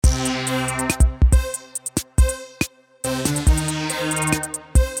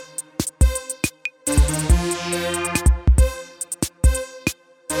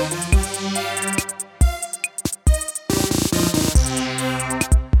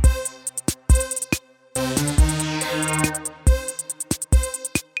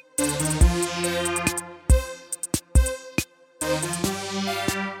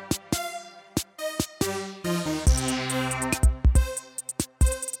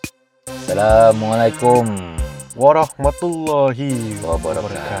Assalamualaikum warahmatullahi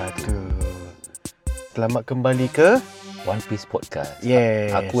wabarakatuh. Selamat kembali ke One Piece Podcast.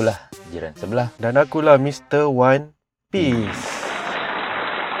 Yes. Akulah jiran sebelah. Dan akulah Mr. One Piece.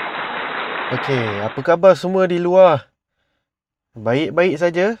 Okey, apa khabar semua di luar? Baik-baik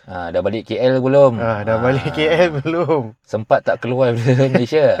saja? Dah balik KL belum? Dah balik KL belum? Sempat tak keluar dari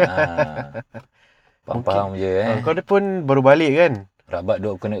Malaysia? Faham je Kau pun baru balik kan? Rabat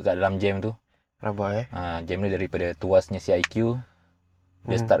duk kena kat dalam jam tu. Rabat Jam ni daripada tuasnya CIQ.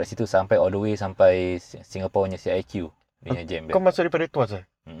 Dia start dari situ sampai all the way sampai Singapore-nya CIQ. Dia jam dia. Kau masuk daripada tuas lah?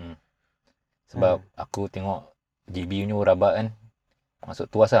 Sebab aku tengok GB punya rabat kan. Masuk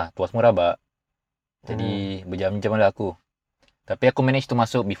tuas lah. Tuas pun rabat. Jadi berjam-jam lah aku. Tapi aku manage to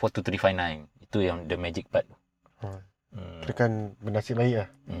masuk before 2359. Itu yang the magic part. Kira kan bernasib baik lah.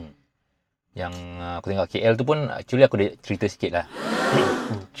 Yang aku tengok KL tu pun actually aku dah cerita sikit lah.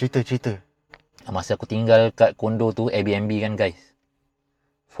 Cerita. Masa aku tinggal kat kondo tu, Airbnb kan guys.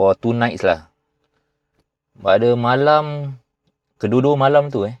 For 2 nights lah. Pada malam, kedua-dua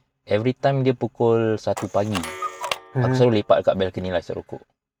malam tu every time dia pukul 1 pagi. Aku selalu lepak kat balcony lah isap rokok.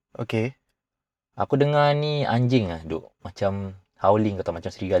 Okay. Aku dengar ni anjing lah duk macam howling atau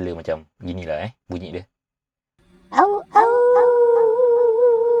macam serigala macam ginilah bunyi dia.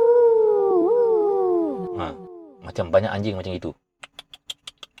 Macam banyak anjing macam itu.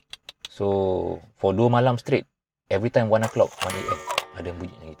 So, for 2 malam straight, every time 1 o'clock, 1 AM, ada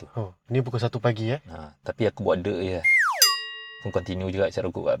bunyi macam itu. Ni pukul 1 pagi Tapi aku buat dek je. Aku continue juga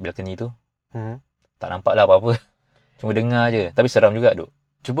isap rokok kat balcony tu. Tak nampak lah apa-apa. Cuma dengar je. Tapi seram juga duk.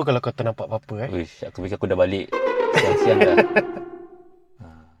 Cuba kalau kau ternampak apa-apa Uish, aku fikir aku dah balik siang-siang dah.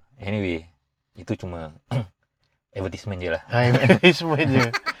 Anyway, itu cuma advertisement je lah. Advertisement je.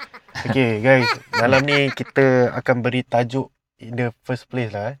 Okay guys, malam ni kita akan beri tajuk in the first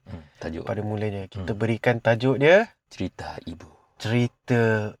place lah. Tajuk pada mulanya. Kita berikan tajuk dia Cerita Ibu.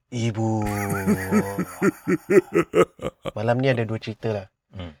 Cerita Ibu. Malam ni ada 2 cerita lah.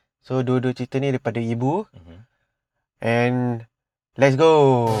 So dua-dua cerita ni daripada ibu. And let's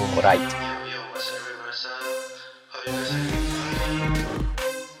go. Alright.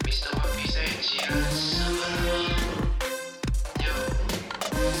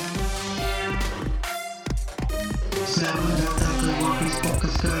 Selamat datang ke One Piece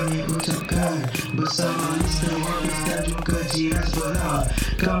Podcast, kami ucapkan bersama Mr. One Piece dan juga jiran sebelah.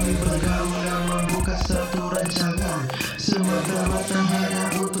 Kami bergaul dan membuka satu rancangan semata-mata hanya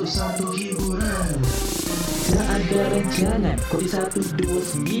untuk satu hiburan. Tak ada rancangan Kodi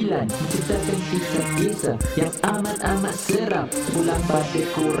 129 menceritakan kisah-kisah yang amat-amat seram pulang pada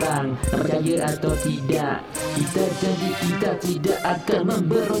korang. Percaya atau tidak, kita janji kita tidak akan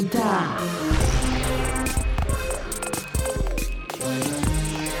memberontak.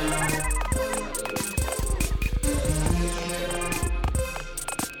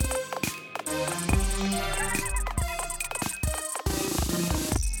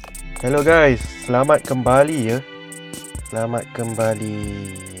 Hello guys, selamat kembali ya. Selamat kembali.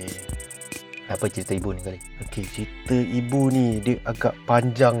 Apa cerita ibu ni kali? Okay, cerita ibu ni dia agak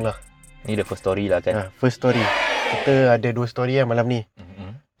panjang lah. Ni the first story lah kan? First story. Kita ada 2 story malam ni.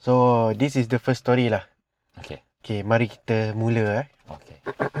 So, this is the first story lah. Okay, mari kita mula Okay.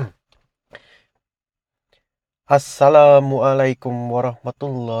 Assalamualaikum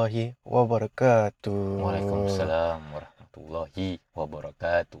warahmatullahi wabarakatuh. Waalaikumsalam warahmatullahi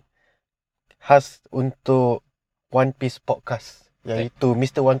wabarakatuh. Khas untuk One Piece Podcast, iaitu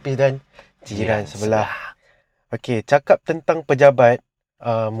Mr. One Piece dan jiran sebelah. Okay, cakap tentang pejabat,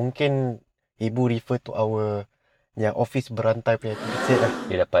 mungkin ibu refer to our yang office berantai punya episode lah.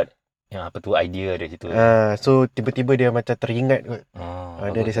 Dia dapat yang apa tu idea dari situ. So tiba-tiba dia macam teringat kot.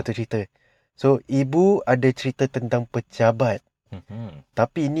 Dia ada satu cerita. So ibu ada cerita tentang pejabat.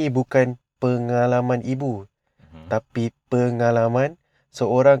 Tapi ini bukan pengalaman ibu, tapi pengalaman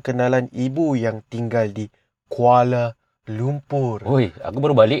seorang kenalan ibu yang tinggal di Kuala Lumpur. Oi, aku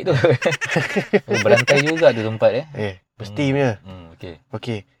baru balik tu. Berantai juga tu tempat Mesti punya.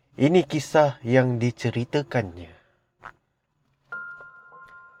 Okey. Ini kisah yang diceritakannya.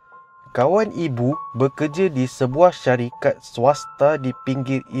 Kawan ibu bekerja di sebuah syarikat swasta di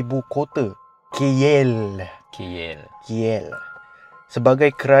pinggir ibu kota, KL.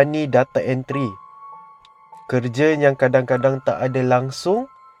 Sebagai kerani data entry. Kerja yang kadang-kadang tak ada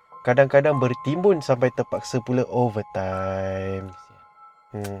langsung, kadang-kadang bertimbun sampai terpaksa pula overtime.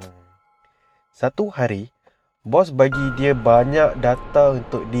 Satu hari, bos bagi dia banyak data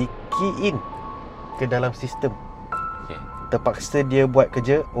untuk di-key in ke dalam sistem. Terpaksa dia buat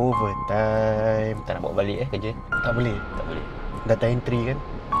kerja overtime. Tak nak bawa balik kerja? Tak boleh. Data entry kan.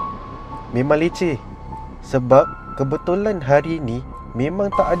 memang leceh. Sebab kebetulan hari ni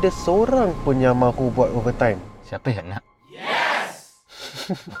memang tak ada seorang pun yang mahu buat overtime. Siapa yang nak? Yes!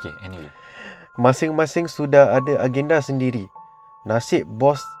 Okay, anyway. Masing-masing sudah ada agenda sendiri. Nasib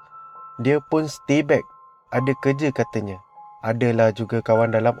bos dia pun stay back. Ada kerja katanya. Adalah juga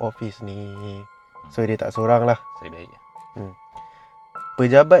kawan dalam office ni. So dia tak seorang lah. Saya baik.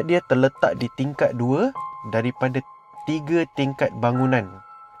 Pejabat dia terletak di tingkat 2 daripada 3 tingkat bangunan.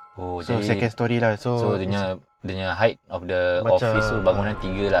 Oh, So jadi second story lah. So dia punya height of the Macam- office tu bangunan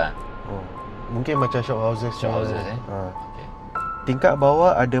 3 lah. mungkin macam shop houses. Shophouses, Okay. Tingkat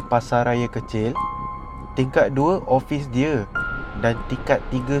bawah ada pasar raya kecil. Tingkat 2 office dia. Dan tingkat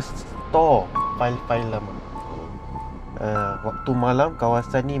 3 store file-file lama. Waktu malam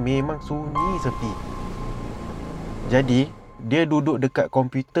kawasan ni memang sunyi sepi. Jadi dia duduk dekat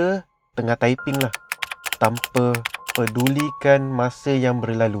komputer tengah typing lah, tanpa pedulikan masa yang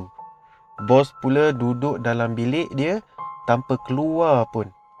berlalu. Bos pula duduk dalam bilik dia tanpa keluar pun.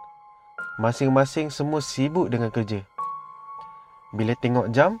 Masing-masing semua sibuk dengan kerja. Bila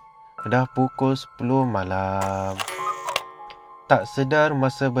tengok jam, dah pukul 10 malam. Tak sedar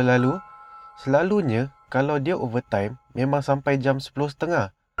masa berlalu. Selalunya kalau dia overtime memang sampai jam 10.30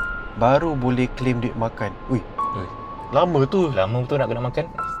 baru boleh claim duit makan. Ui, lama tu. Lama betul nak kena makan.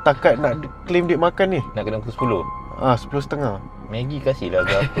 Setakat nak claim duit makan ni. Nak kena pukul 10. 10.30. Maggi kasihlah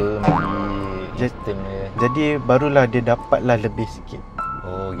ke apa. Maggi instant dia. Jadi barulah dia dapatlah lebih sikit.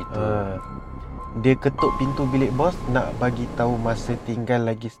 Oh gitu. Dia ketuk pintu bilik bos nak bagi tahu masa tinggal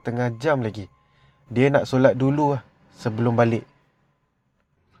lagi setengah jam lagi. Dia nak solat dulu lah sebelum balik.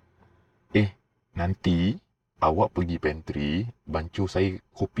 Nanti awak pergi pantry bancuh saya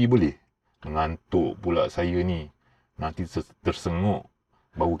kopi boleh? Ngantuk pula saya ni. Nanti tersenguk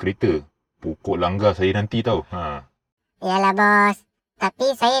bau kereta. Pokok langgar saya nanti tau. Yalah bos.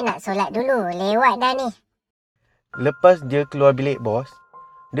 Tapi saya nak solat dulu. Lewat dah ni. Lepas dia keluar bilik bos,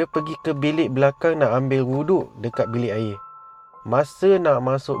 dia pergi ke bilik belakang nak ambil wuduk dekat bilik air. Masa nak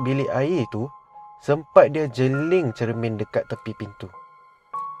masuk bilik air tu, sempat dia jeling cermin dekat tepi pintu.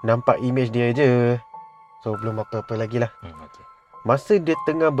 Nampak image dia je. So belum apa-apa lagi lah. Okay. Masa dia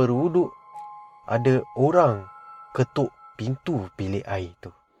tengah berwuduk, ada orang ketuk pintu bilik air tu.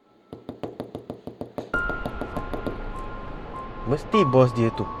 Mesti bos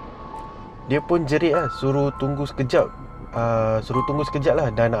dia tu. Dia pun jerit lah, suruh tunggu sekejap lah,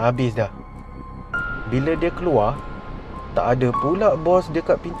 dah nak habis dah. Bila dia keluar, tak ada pula bos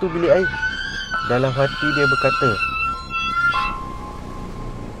dekat pintu bilik air. Dalam hati dia berkata,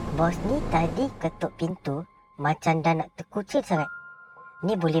 Bos ni tadi ketuk pintu macam dah nak terkucil sangat.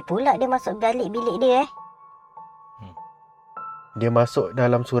 Ni boleh pula dia masuk balik bilik dia Dia masuk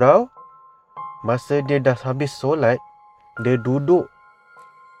dalam surau. Masa dia dah habis solat, dia duduk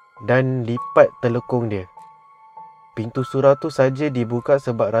dan lipat telekung dia. Pintu surau tu saja dibuka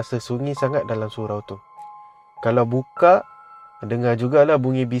sebab rasa sunyi sangat dalam surau tu. Kalau buka, dengar jugalah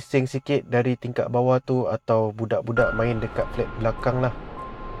bunyi bising sikit dari tingkat bawah tu atau budak-budak main dekat flat belakang lah.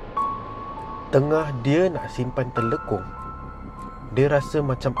 Tengah dia nak simpan telekung, dia rasa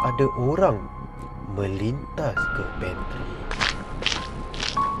macam ada orang melintas ke pantry.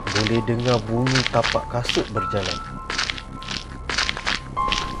 Boleh dengar bunyi tapak kasut berjalan.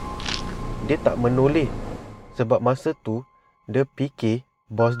 Dia tak menoleh sebab masa tu dia fikir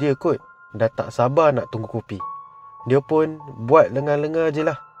bos dia kot dah tak sabar nak tunggu kopi. Dia pun buat lengar-lengar je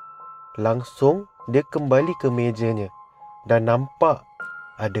lah. Langsung dia kembali ke mejanya dan nampak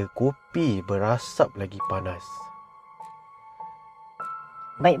ada kopi berasap lagi panas.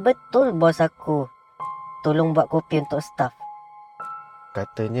 Baik betul bos aku. Tolong buat kopi untuk staf.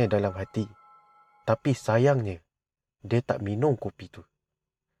 Katanya dalam hati. Tapi sayangnya, dia tak minum kopi tu.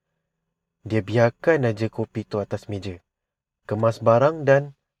 Dia biarkan aja kopi tu atas meja. Kemas barang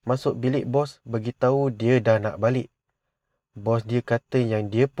dan masuk bilik bos beritahu dia dah nak balik. Bos dia kata yang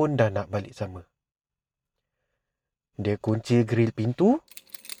dia pun dah nak balik sama. Dia kunci grill pintu.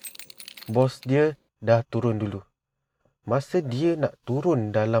 Bos dia dah turun dulu. Masa dia nak turun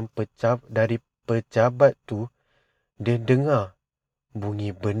dari pejabat tu, dia dengar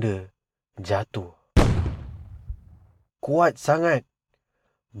bunyi benda jatuh. Kuat sangat.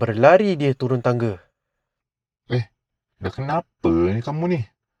 Berlari dia turun tangga. Dah kenapa ni kamu ni?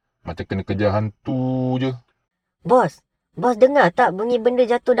 Macam kena kejar hantu je. Bos dengar tak bunyi benda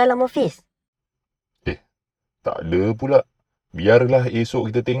jatuh dalam ofis? Tak ada pula. Biarlah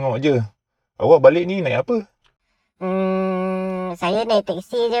esok kita tengok je. Awak balik ni naik apa? Saya naik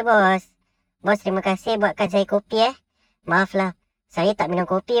teksi je bos. Bos terima kasih buatkan saya kopi Maaflah, saya tak minum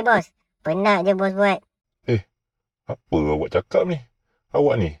kopi bos. Penat je bos buat. Apa awak cakap ni?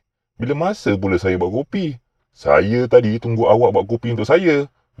 Awak ni Bila masa pula saya buat kopi? Saya tadi tunggu awak buat kopi untuk saya.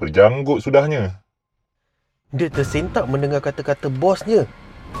 Berjanggut sudahnya. Dia tersentak mendengar kata-kata bosnya.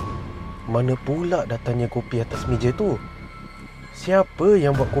 Mana pula datangnya kopi atas meja tu? Siapa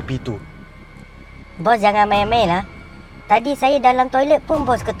yang buat kopi tu? Bos jangan main-main lah. Tadi saya dalam toilet pun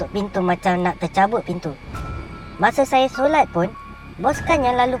bos ketuk pintu macam nak tercabut pintu. Masa saya solat pun, bos kan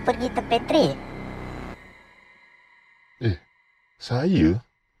yang lalu pergi ke pantry. Saya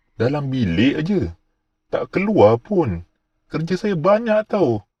dalam bilik aja. Tak keluar pun. Kerja saya banyak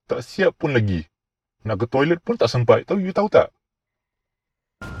tau. Tak siap pun lagi. Nak ke toilet pun tak sempat. You tahu tak?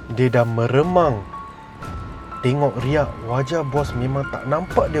 Dia dah meremang. Tengok riak wajah bos memang tak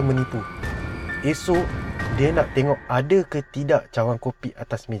nampak dia menipu. Esok, dia nak tengok ada ke tidak cawan kopi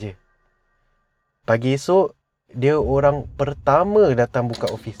atas meja. Pagi esok, dia orang pertama datang buka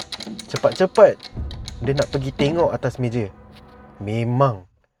ofis. Cepat-cepat, dia nak pergi tengok atas meja. Memang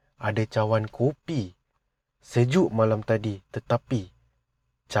ada cawan kopi. Sejuk malam tadi, tetapi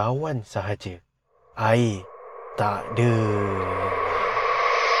cawan sahaja. Air tak ada.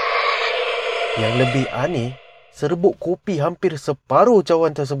 Yang lebih aneh, serbuk kopi hampir separuh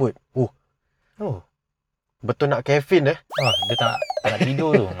cawan tersebut. Oh. Betul nak kafein Dia tak nak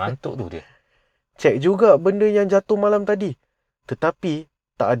tidur tu. Ngantuk tu dia. Cek juga benda yang jatuh malam tadi. Tetapi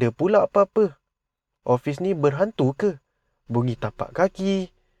tak ada pula apa-apa. Ofis ni berhantu ke? Bunyi tapak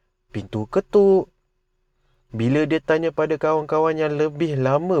kaki, pintu ketuk. Bila dia tanya pada kawan-kawan yang lebih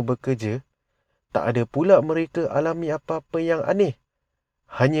lama bekerja, tak ada pula mereka alami apa-apa yang aneh.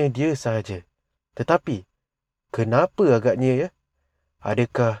 Hanya dia sahaja. Tetapi, kenapa agaknya ya?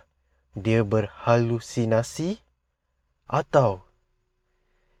 Adakah dia berhalusinasi? Atau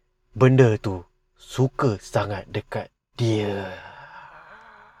benda tu suka sangat dekat dia?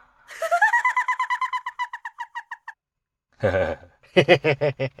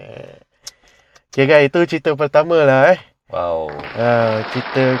 Okay guys, itu cerita pertama lah Wow.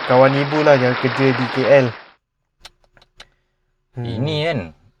 Cerita kawan ibu lah yang kerja di KL. Ini kan,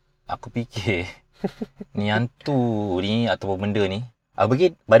 aku fikir ni hantu ni ataupun benda ni, aku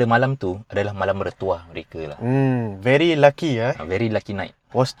fikir pada malam tu adalah malam mertua mereka lah. Very lucky Very lucky night.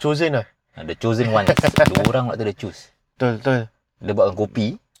 Was chosen lah. The chosen ones. Dua orang waktu dia choose. Betul. Dia buatkan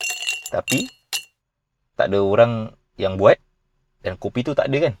kopi, tapi tak ada orang yang buat dan kopi tu tak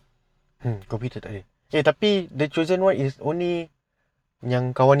ada kan. Kopi tu tak ada. Tapi the chosen one is only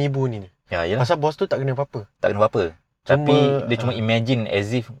yang kawan ibu ni. Ya, yalah. Pasal bos tu tak kena apa-apa. Tak kena apa-apa. Tapi dia cuma imagine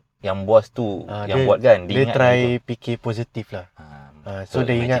as if yang bos tu yang buat kan. Dia try fikir positif lah. So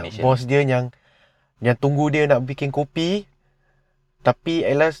dia ingat bos dia yang tunggu dia nak bikin kopi. Tapi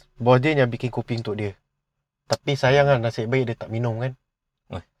at last bos dia yang bikin kopi untuk dia. Tapi sayang lah, nasib baik dia tak minum kan.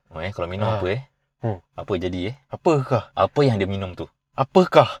 Kalau minum apa apa jadi Apakah? Apa yang dia minum tu?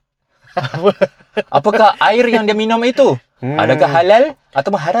 Apakah? Apakah air yang dia minum itu? Adakah halal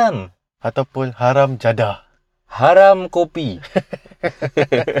atau haram? Ataupun haram jadah. Haram kopi.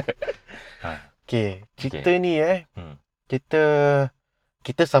 Okay, cerita ni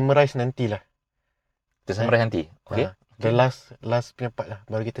kita summarize nantilah. Kita summarize nanti. Okay. The last punya part lah.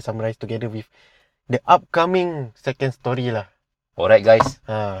 Baru kita summarize together with the upcoming second story lah. Alright guys.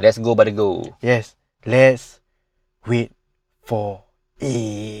 Let's go by the go. Yes. Let's wait for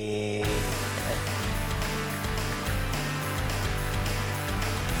it.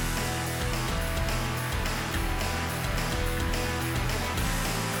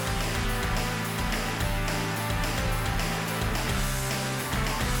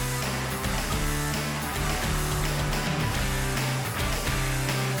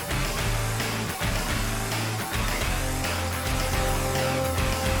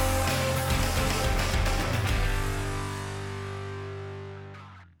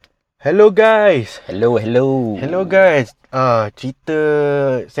 Hello guys. Hello. Hello guys. Cerita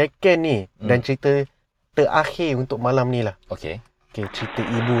second ni dan cerita terakhir untuk malam ni lah. Okay, cerita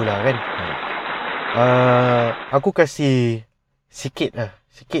ibu lah kan. Aku kasih sikit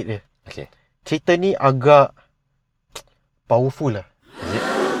je. Okay. Cerita ni agak powerful lah. Is it?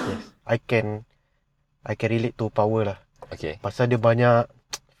 Yes. I can relate to power lah. Okay. Pasal dia banyak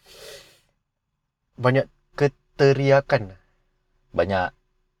keteriakan. Banyak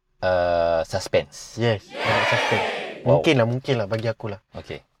suspense. Yes, banyak suspense. Wow. Mungkin lah bagi aku lah.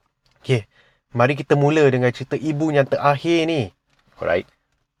 Okay. Mari kita mula dengan cerita ibu yang terakhir ni. Alright.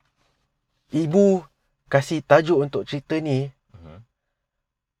 Ibu kasih tajuk untuk cerita ni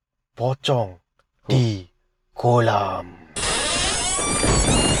Pocong di kolam.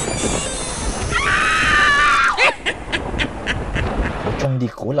 Pocong di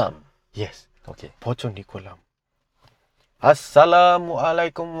kolam. Yes, Okay. pocong di kolam.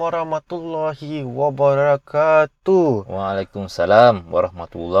 Assalamualaikum warahmatullahi wabarakatuh. Waalaikumsalam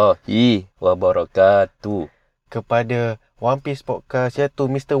warahmatullahi wabarakatuh. Kepada One Piece Podcast, iaitu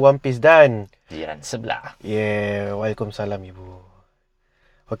Mr. One Piece dan Jiran sebelah. Waalaikumsalam Ibu.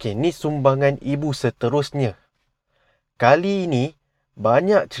 Okey, ni sumbangan Ibu seterusnya. Kali ini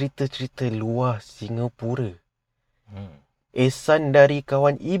banyak cerita-cerita luar Singapura. Esan dari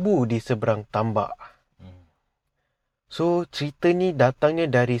kawan Ibu di seberang tambak. So, cerita ni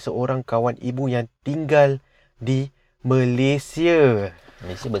datangnya dari seorang kawan Ibu yang tinggal di Malaysia.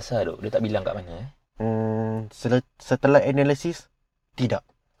 Malaysia besar tu. Dia tak bilang kat mana Setelah analisis, tidak.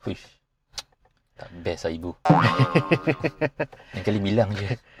 Fuish. Tak best lah Ibu. Yang kali bilang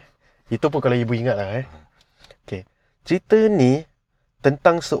je. Itu pun kalau Ibu ingat lah. Okay. Cerita ni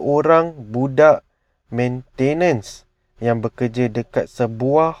tentang seorang budak maintenance yang bekerja dekat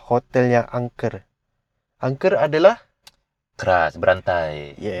sebuah hotel yang angker. Angker adalah? Keras,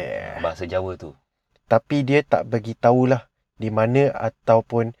 berantai. Yeah. Bahasa Jawa tu. Tapi dia tak bagi tahulah di mana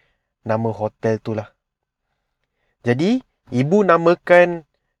ataupun nama hotel tu lah. Jadi, Ibu namakan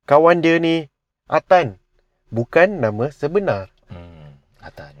kawan dia ni Atan. Bukan nama sebenar.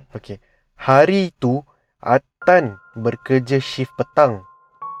 Atan. Okey. Hari tu, Atan bekerja shift petang.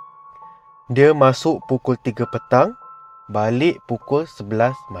 Dia masuk pukul 3 petang, balik pukul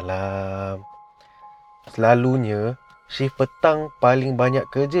 11 malam. Selalunya, shift petang paling banyak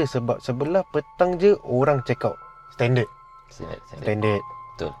kerja sebab sebelah petang je orang check out. Standard.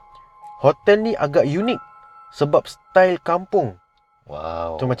 Betul. Hotel ni agak unik sebab style kampung.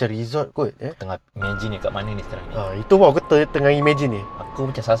 Wow. Tu macam resort kot. Tengah imagine ni kat mana ni sekarang ni. Itu pun aku tengah imagine ni. Aku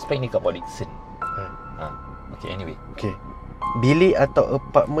macam suspect ni kat Port Dickson. Okay, anyway. Okay. Bilik atau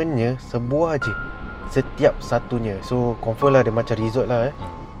apartmennya sebuah je. Setiap satunya. So, confirm lah dia macam resort lah.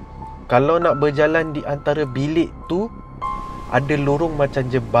 Kalau nak berjalan di antara bilik tu, ada lorong macam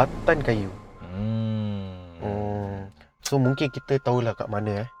jembatan kayu. So, mungkin kita tahulah kat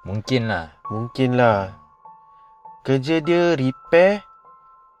mana. Mungkin lah. Kerja dia repair.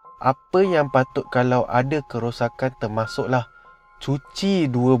 Apa yang patut kalau ada kerosakan termasuklah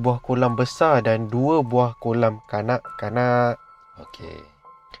cuci 2 buah kolam besar dan 2 buah kolam kanak-kanak. Okey.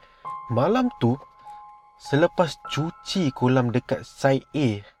 Malam tu, selepas cuci kolam dekat side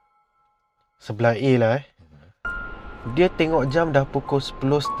A, sebelah A lah dia tengok jam dah pukul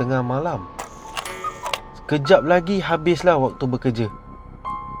 10.30 malam. Sekejap lagi habislah waktu bekerja.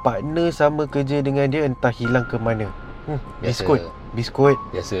 Partner sama kerja dengan dia entah hilang ke mana. Biskut.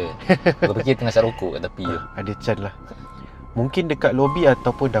 Biasa. Aku fikir tengah sat rokok kat tepi je. Ada can lah. Mungkin dekat lobi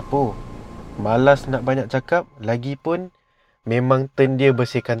ataupun dapur. Malas nak banyak cakap. Lagipun memang turn dia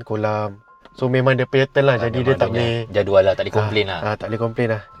bersihkan kolam. So memang dia punya turn lah. Jadi dia tak boleh jadual lah. Tak boleh komplain lah. Tak boleh komplain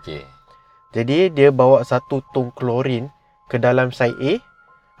lah. Okay. Jadi dia bawa 1 tong klorin ke dalam side A.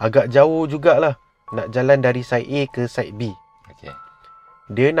 Agak jauh jugalah. Nak jalan dari side A ke side B. Okay.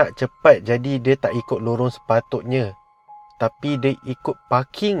 Dia nak cepat jadi dia tak ikut lorong sepatutnya. Tapi dia ikut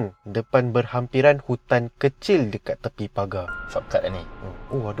parking depan berhampiran hutan kecil dekat tepi pagar. Shortcut lah ni.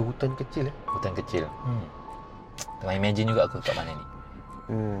 Oh, ada hutan kecil Hutan kecil. Tengah imagine juga aku kat mana ni.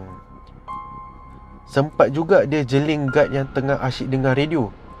 Sempat juga dia jeling guard yang tengah asyik dengar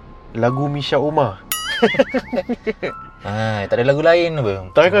radio. Lagu Misha Umar. Tak ada lagu lain apa?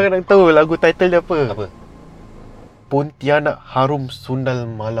 Tak nak tahu lagu title dia apa? Apa? Pontianak Harum Sundal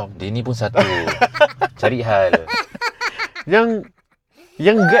Malam. Dia ni pun satu. Cari hal.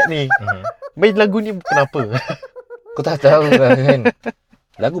 Yang guard ni main lagu ni kenapa? Aku tak tahu lah kan.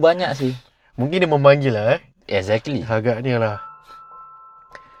 Lagu banyak sih. Mungkin dia memanggil lah Exactly. Agaknya lah.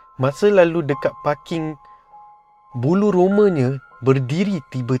 Masa lalu dekat parking, bulu romanya berdiri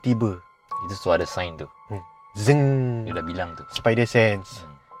tiba-tiba. Itu suara sign tu. Zeng. Dia dah bilang tu. Spider sense.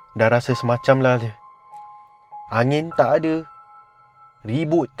 Dah rasa semacam lah dia. Angin tak ada.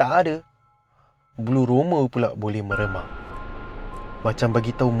 Ribut tak ada. Bulu roma pula boleh meremang. Macam bagi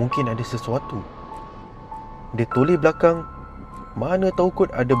tahu mungkin ada sesuatu. Dia toleh belakang. Mana tahu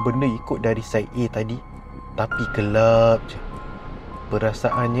kot ada benda ikut dari side A tadi. Tapi gelap je.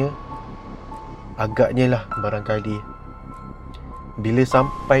 Perasaannya agaknya lah barangkali. Bila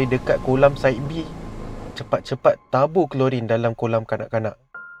sampai dekat kolam side B, cepat-cepat tabur klorin dalam kolam kanak-kanak.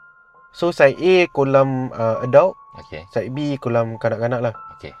 So side A kolam adult, side B kolam kanak-kanak lah.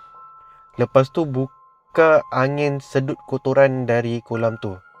 Lepas tu buka angin sedut kotoran dari kolam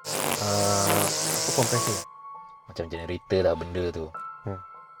tu. Apa kompresor? Macam generator lah benda tu.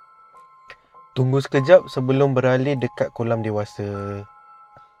 Tunggu sekejap sebelum beralih dekat kolam dewasa.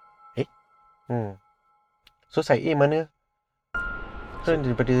 So side A mana? So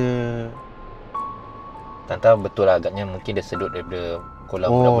daripada Tak tahu betul lah, agaknya mungkin dia sedut daripada kolam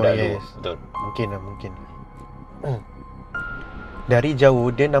budak-budak tu. Betul. Mungkin. Dari jauh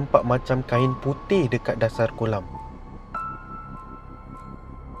dia nampak macam kain putih dekat dasar kolam.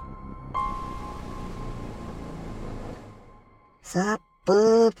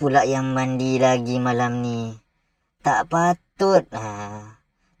 Siapa pula yang mandi lagi malam ni? Tak patut.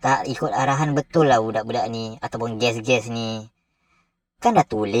 Tak ikut arahan betul lah budak-budak ni ataupun gas-gas ni. Kan dah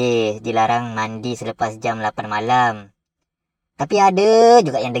tulis dilarang mandi selepas jam 8 malam. Tapi ada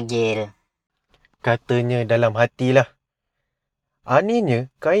juga yang degil. Katanya dalam hatilah.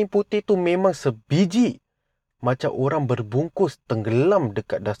 Anehnya, kain putih tu memang sebiji. Macam orang berbungkus tenggelam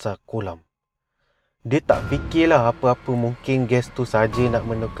dekat dasar kolam. Dia tak fikirlah apa-apa, mungkin gas tu saja nak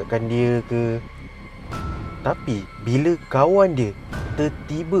menekatkan dia ke. Tapi bila kawan dia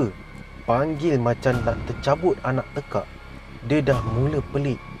tiba-tiba panggil macam nak tercabut anak tekak, dia dah mula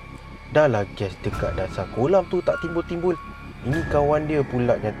pelik. Dah lah gas dekat dasar kolam tu tak timbul-timbul. Ini kawan dia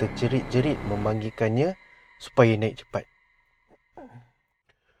pula yang terjerit-jerit memanggilkannya supaya naik cepat.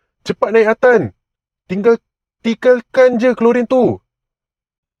 Cepat naik Atan. Tinggalkan je klorin tu.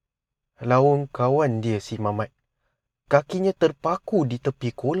 Laung kawan dia si Mamat. Kakinya terpaku di tepi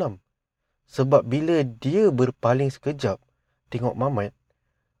kolam. Sebab bila dia berpaling sekejap tengok Mamat,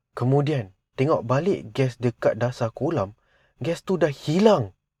 kemudian tengok balik gas dekat dasar kolam, gas tu dah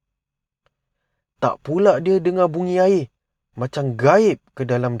hilang. Tak pula dia dengar bunyi air, macam gaib ke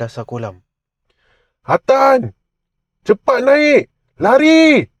dalam dasar kolam. Atan! Cepat naik!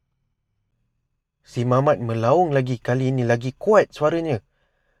 Lari! Si Mamat melaung lagi, kali ini lagi kuat suaranya.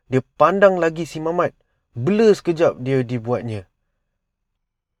 Dia pandang lagi si Mamat. Blur sekejap dia dibuatnya.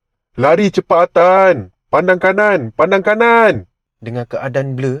 Lari cepat Atan! Pandang kanan! Pandang kanan! Dengan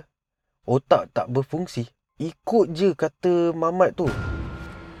keadaan blur, otak tak berfungsi. Ikut je kata Mamat tu.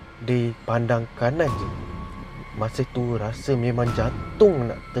 Dia pandang kanan je. Masa tu rasa memang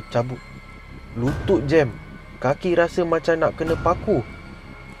jantung nak tercabut. Lutut jam. Kaki rasa macam nak kena paku.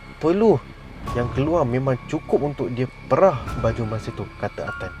 Peluh yang keluar memang cukup untuk dia perah baju masa tu, kata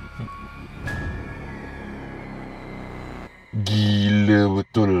Atan. Gila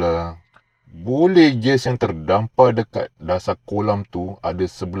betul lah. Boleh gas yang terdampar dekat dasar kolam tu ada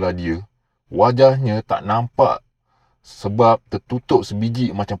sebelah dia. Wajahnya tak nampak sebab tertutup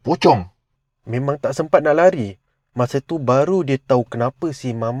sebiji macam pocong. Memang tak sempat nak lari. Masa tu baru dia tahu kenapa si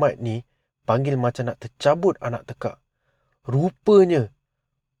Mamat ni panggil macam nak tercabut anak tekak. Rupanya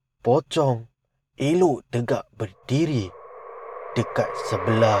pocong elok tegak berdiri dekat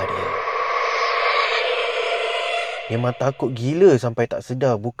sebelah dia. Memang takut gila sampai tak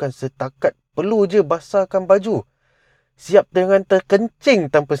sedar, bukan setakat perlu je basahkan baju. Siap dengan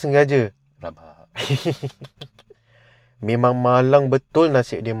terkencing tanpa sengaja. Rabak. Memang malang betul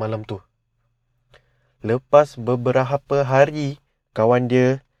nasib dia malam tu. Lepas beberapa hari, kawan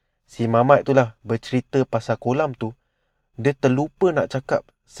dia, si Mamat tu lah, bercerita pasal kolam tu. Dia terlupa nak cakap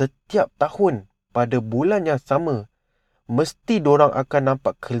setiap tahun pada bulan yang sama, mesti dorang akan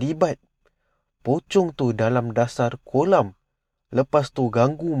nampak kelibat pocong tu dalam dasar kolam. Lepas tu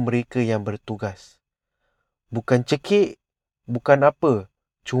ganggu mereka yang bertugas. Bukan cekik, bukan apa,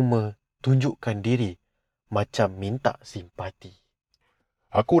 cuma tunjukkan diri macam minta simpati.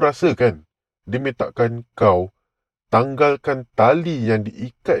 Aku rasa kan, dia mintakan kau tanggalkan tali yang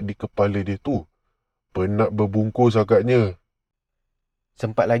diikat di kepala dia tu. Penat berbungkus agaknya.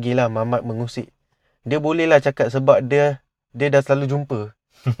 Sempat lagi lah Mamat mengusik. Dia bolehlah cakap sebab dia dah selalu jumpa.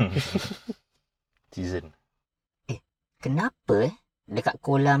 Season. Kenapa dekat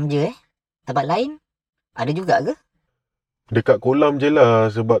kolam je Tempat lain ada juga ke? Dekat kolam je lah.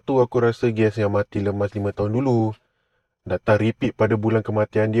 Sebab tu aku rasa gas yang mati lemas 5 tahun dulu datang repeat pada bulan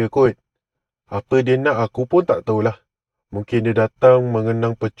kematian dia kot. Apa dia nak aku pun tak tahulah. Mungkin dia datang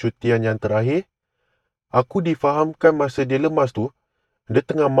mengenang percutian yang terakhir. Aku difahamkan masa dia lemas tu, dia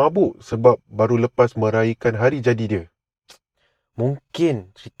tengah mabuk sebab baru lepas meraihkan hari jadi dia.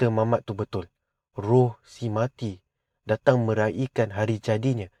 Mungkin cerita Mamat tu betul. Roh si mati datang meraihkan hari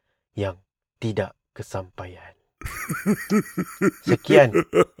jadinya yang tidak kesampaian. Sekian.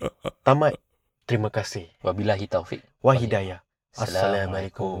 Tamat. Terima kasih. Wabillahi taufik wa hidayah.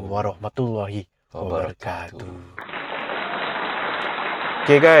 Assalamualaikum warahmatullahi wabarakatuh.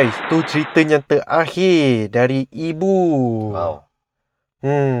 Okay guys, tu cerita yang terakhir dari Ibu. Wow.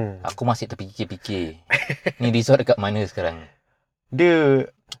 Aku masih terfikir-fikir. Ni resort dekat mana sekarang? Dia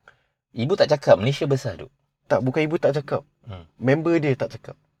Ibu tak cakap Malaysia besar tu. tak, bukan ibu tak cakap. Member dia tak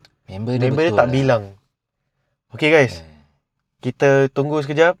cakap. Member dia Member dia tak lah. bilang. Okay guys, kita tunggu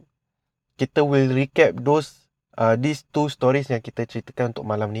sekejap. Kita will recap these two stories yang kita ceritakan untuk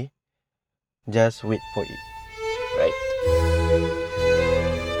malam ni. Just wait for it. Right.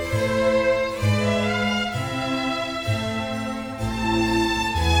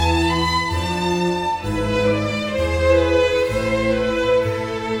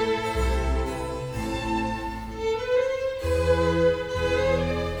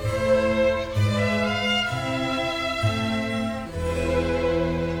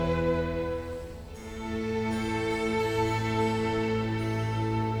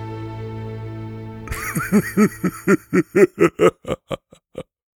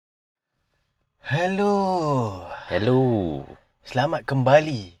 Hello. Hello. Selamat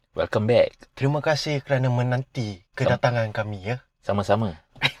kembali. Welcome back. Terima kasih kerana menanti kedatangan kami ya. Sama-sama.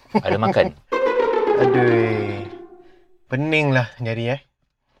 Ada makan? Aduh. Pening lah nyari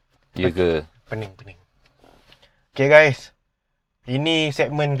Ya ke? Pening. Okay guys. Ini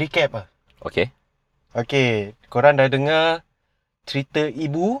segmen recap lah. Okay. Okay. Korang dah dengar cerita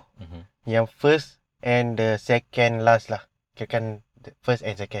ibu yang first and the second last lah. Kirakan first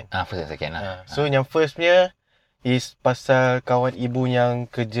and second. First and second lah. So yang first punya is pasal kawan ibu yang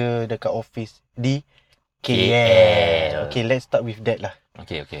kerja dekat office di KL. Okay, let's start with that lah.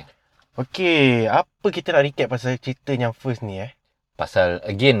 Okay. Okay, apa kita nak recap pasal cerita yang first ni Pasal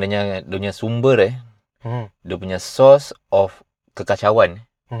again dia punya sumber Hmm. dia punya source of kekacauan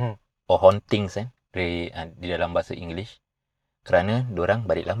Hmm. or hauntings di dalam bahasa English kerana diorang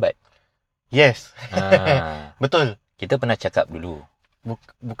balik lambat. Yes. Betul. Betul. Kita pernah cakap dulu.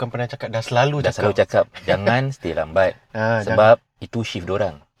 Bukan pernah cakap, dah selalu cakap jangan stay lambat. Sebab itu shift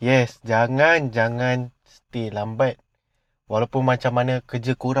diorang. Yes, jangan stay lambat. Walaupun macam mana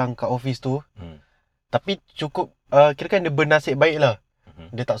kerja kurang kat office tu, tapi cukup kirakan dia bernasib baik lah.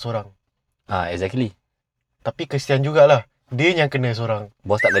 Dia tak sorang. Exactly. Tapi kesian jugalah. Dia yang kena sorang.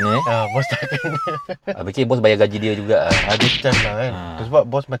 Bos tak kena Bos tak kena. Fikir bos bayar gaji dia juga. Ada macam lah kan. Sebab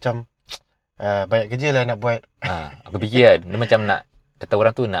bos macam banyak kerja lah nak buat. Aku fikir kan, dia macam nak, kata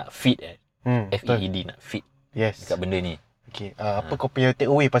orang tu nak fit FEED, nak fit Yes. dekat benda ni. Okay, apa kau punya take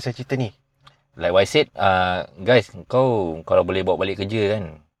away pasal cerita ni? Like what I said, guys, kau kalau boleh bawa balik kerja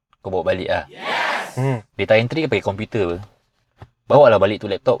kan, kau bawa balik lah. Yes. Data entry pakai komputer apa. Bawa lah balik tu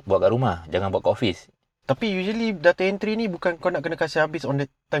laptop, buat kat rumah. Jangan buat kat office. Tapi usually data entry ni bukan kau nak kena kasih habis on the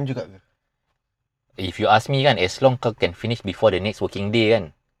time juga ke? If you ask me kan, as long kau can finish before the next working day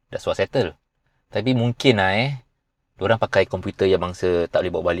kan, that's what settle. Tapi mungkin lah diorang pakai komputer yang bangsa tak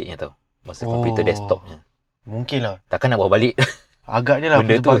boleh bawa baliknya tau. Masa komputer desktopnya. Mungkin lah. Takkan nak bawa balik. Agaknya lah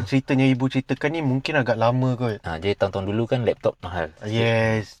Benda sebab tu. ceritanya ibu ceritakan ni mungkin agak lama kot. Jadi tahun-tahun dulu kan laptop mahal.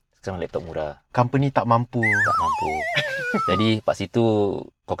 Yes. Sekarang laptop murah. Company tak mampu. Tak mampu. Jadi pak situ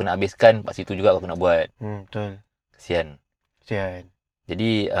kau kena habiskan, pak situ juga kau kena buat. Betul. Kesian.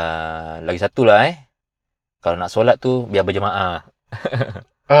 Jadi Lagi satu lah kalau nak solat tu biar berjemaah.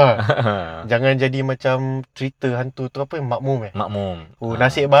 jangan jadi macam cerita hantu tu apa, makmum Makmum.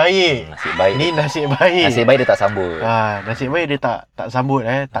 Nasib baik. Nasib baik. Ni nasib baik. Nasib baik dia tak sambut. Nasib baik dia tak sambut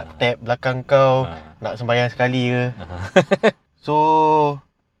tak tap belakang kau nak sembahyang sekali ke. So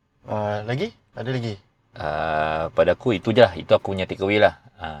lagi? Ada lagi? Pada aku itu je lah. Itu aku punya take away lah.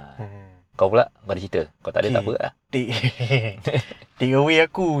 Kau pula pada cerita. Kau tak ada tak apa lah. Take away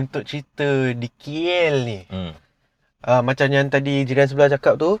aku untuk cerita di KL ni. Macam yang tadi jiran sebelah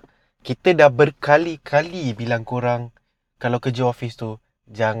cakap tu, kita dah berkali-kali bilang korang kalau kerja office tu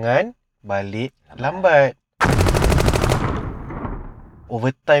jangan balik lambat.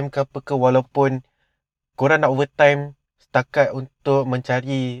 Overtime ke apa ke, walaupun korang nak overtime setakat untuk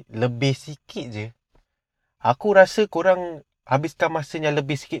mencari lebih sikit je, aku rasa korang habiskan masanya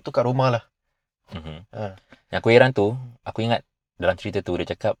lebih sikit tu kat rumah lah. Yang aku heran tu, aku ingat dalam cerita tu dia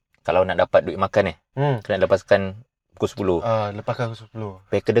cakap kalau nak dapat duit makan kena lepaskan pukul 10. Lepaskan pukul 10.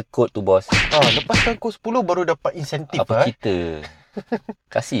 Pakai kedekut tu bos. Lepaskan pukul 10 baru dapat insentif. Apa kita?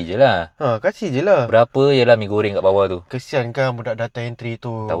 Kasih je lah. Kasih je lah. Berapa je lah mi goreng kat bawah tu. Kesian kan budak data entry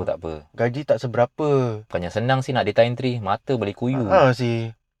tu. Tahu tak apa. Gaji tak seberapa. Bukannya senang sih nak data entry. Mata boleh kuyu.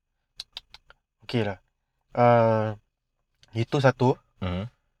 Sih. Okey lah. Itu satu.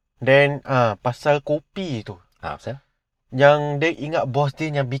 Then pasal kopi tu. Pasal? Yang dia ingat bos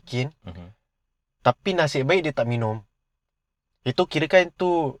dia yang bikin. Tapi nasib baik dia tak minum. Itu kirakan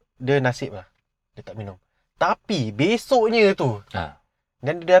tu dia nasib lah. Dia tak minum. Tapi besoknya tu.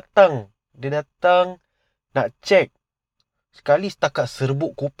 Dan dia datang nak check. Sekali setakat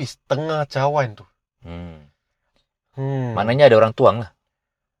serbuk kopi setengah cawan tu. Maknanya ada orang tuang lah.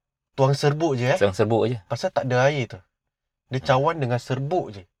 Tuang serbuk je Serbuk je. Pasal tak ada air tu. Dia cawan dengan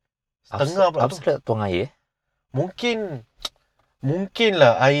serbuk je. Setengah pula tu. Apa tuang air Mungkin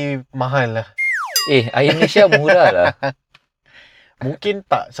lah air mahal lah. Air Malaysia murah lah. Mungkin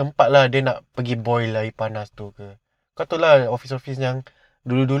tak sempat lah dia nak pergi boil air panas tu ke. Kau tahu lah office-office yang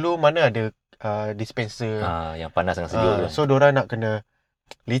dulu-dulu mana ada dispenser. Yang panas dengan sejuk tu. So diorang nak kena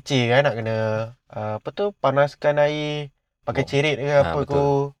leceh kan, nak kena panaskan air pakai cerit ke apa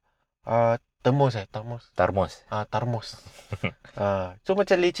betul. termos. So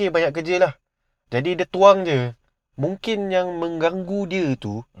macam leceh, banyak kerja lah. Jadi dia tuang je. Mungkin yang mengganggu dia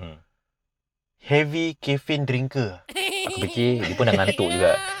tu heavy caffeine drinker. Aku fikir dia pun dah ngantuk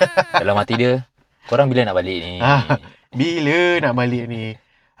juga. Dalam hati dia, korang bila nak balik ni? Bila nak balik ni?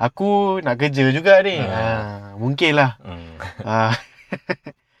 Aku nak kerja juga ni. Mungkin lah.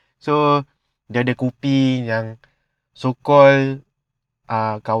 So dia ada kopi yang so called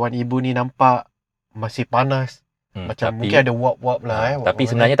kawan ibu ni nampak masih panas. Macam mungkin ada wap-wap lah. Tapi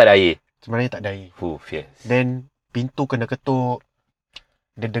sebenarnya tak ada air. Sebenarnya tak ada air. Fierce. Then pintu kena ketuk.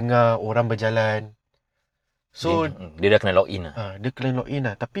 Dia dengar orang berjalan. So dia dah kena login lah. Dia kena login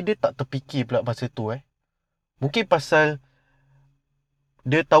lah. Tapi dia tak terfikir pula masa tu Mungkin pasal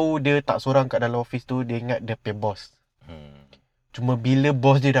dia tahu dia tak seorang kat dalam office tu. Dia ingat dia punya bos. Cuma bila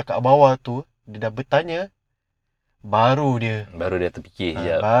bos dia dah kat bawah tu, dia dah bertanya, baru dia terfikir.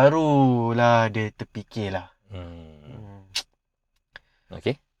 Barulah dia terfikir lah.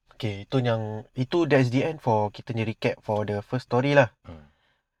 Okay, itu that's the end for kita ni recap for the first story lah.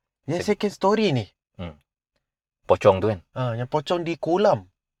 Yang second story ni, pocong tu kan. Yang pocong di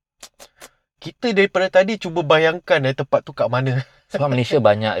kolam. Kita daripada tadi cuba bayangkan tempat tu kat mana. Sebab Malaysia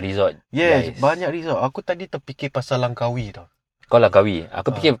banyak resort. Yes, guys. banyak resort. Aku tadi terfikir pasal Langkawi tau. Kau Langkawi.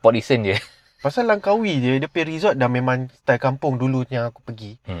 Aku fikir Port Dickson je. Pasal Langkawi je, dia punya resort dah memang style kampung dulu yang aku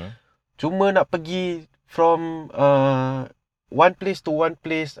pergi. Cuma nak pergi from one place to one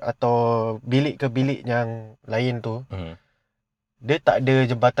place atau bilik ke bilik yang lain tu, dia tak ada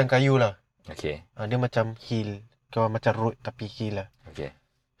jembatan kayu lah. Okay. Dia macam hill. Macam road tapi hill lah. Okay.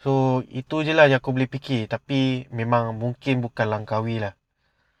 So itu je lah yang aku boleh fikir. Tapi memang mungkin bukan Langkawi lah.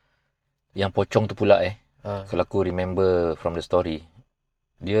 Yang pocong tu pula kalau aku remember from the story,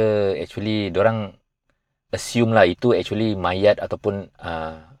 dia actually dorang assume lah itu actually mayat ataupun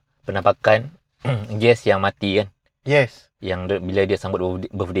penampakan guest yang mati kan. Yes. Yang bila dia sambut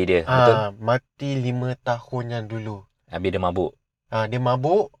birthday dia. Betul? Mati 5 tahun yang dulu. Habis dia mabuk. Dia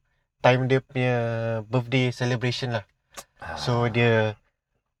mabuk. Time dia punya birthday celebration lah. So dia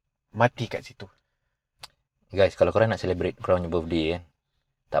mati kat situ. Guys, kalau korang nak celebrate korang punya birthday kan,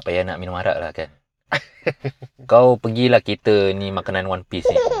 tak payah nak minum arak lah kan. Kau pergilah cater ni makanan One Piece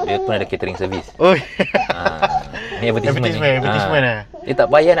ni. Dia pun ada catering service. Ni advertisement lah. Dia tak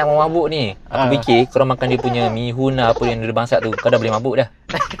payah nak mabuk ni. Aku fikir korang makan dia punya mihun lah, apa yang dia bangsa tu, kau dah boleh mabuk dah.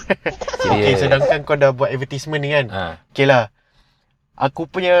 Okay, sedangkan kau dah buat advertisement ni kan. Okay lah. Aku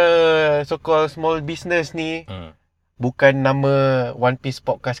punya so-called small business ni bukan nama One Piece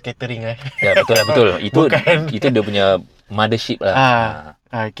Podcast Catering Ya, betul. Itu dia punya mothership lah.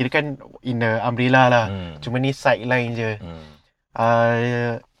 Kira kan in the umbrella lah. Cuma ni sideline je.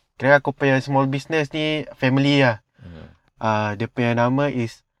 Kira aku punya small business ni family lah. Dia punya nama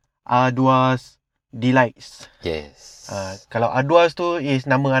is Adwas Delights. Yes. Kalau Adwas tu is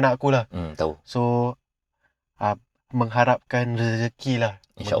nama anak aku lah. Tahu. So mengharapkan rezeki lah.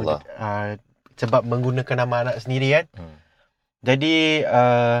 InsyaAllah. Sebab menggunakan nama anak sendiri kan. Jadi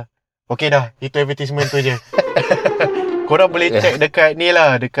okay dah. Itu advertisement tu je. Korang boleh check dekat ni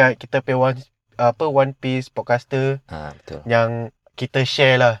lah. Dekat kita punya One Piece Podcaster. Betul. Yang kita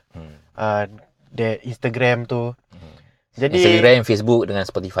share lah. The Instagram tu. Jadi Instagram, Facebook dengan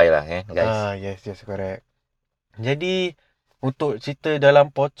Spotify lah guys. Yes, correct. Jadi untuk cerita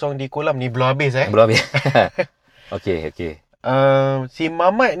dalam pocong di kolam ni belum habis Belum habis. Okay. Si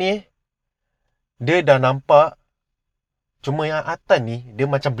Mamat ni dia dah nampak. Cuma yang Atan ni dia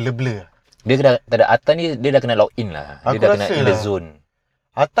macam blur-blur. Dia dah ada Atan ni, dia dah kena login lah. Dia dah kena in the zone.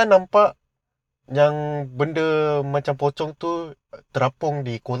 Atan nampak yang benda macam pocong tu terapung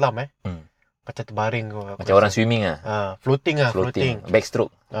di kolam macam terbaring macam orang swimming floating.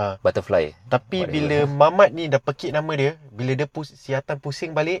 Backstroke, butterfly. Tapi bila Mamat ni dah pekik nama dia, bila dia si Atan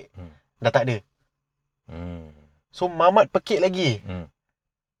pusing balik, dah tak ada. So Mamat pekik lagi.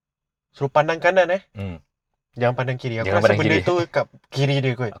 Suruh pandang kanan jangan pandang kiri. Aku rasa benda tu kat kiri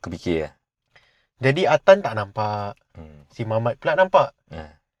dia kot. Aku fikir Jadi Atan tak nampak. Si Mamat pula nampak.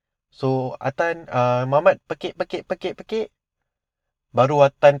 So Atan Mamat pekik. Baru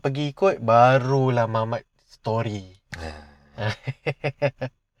Atan pergi ikut, barulah Mamat story.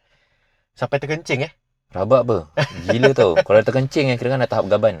 Sampai terkencing Rabak apa? Gila tau. Kalau terkencing kira kan dah tahap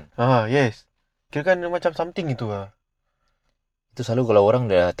gaban. Yes. Kira kan macam something itu Itu selalu kalau orang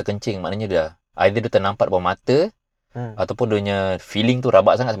dah terkencing, maknanya dah either dia ternampak depan mata Ataupun dia punya feeling tu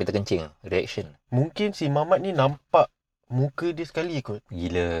rabak sangat sampai terkencing. Reaction. Mungkin si Mamat ni nampak muka dia sekali kot.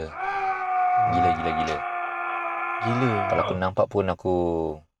 Gila. Kalau aku nampak pun aku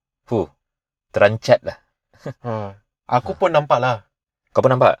terancat lah. Aku pun nampak lah. Kau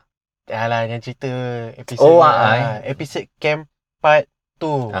pun nampak? Alah, yang cerita episod episod camp part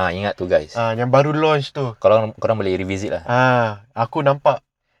tu. Ingat tu guys. Yang baru launch tu. Korang boleh revisit lah. Aku nampak.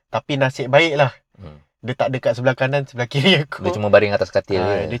 Tapi nasib baik lah. Dia tak dekat sebelah kanan, sebelah kiri aku. Dia cuma baring atas katil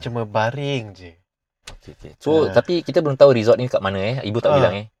je. Dia cuma baring je. Okay. So, tapi kita belum tahu resort ni kat mana Ibu tak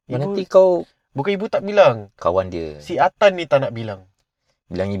bilang Nanti kau... Bukan ibu tak bilang. Kawan dia. Si Atan ni tak nak bilang.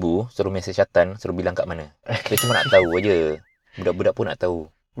 Bilang ibu, suruh mesej Atan, suruh bilang kat mana. Dia cuma nak tahu aje. Budak-budak pun nak tahu.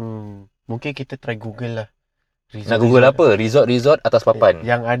 Mungkin kita try Google lah. Nak Google apa? Resort atas papan.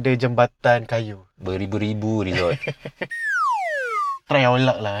 Yang ada jembatan kayu. Beribu-ribu resort. Try our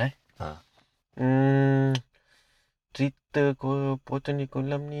luck lah cerita Botanic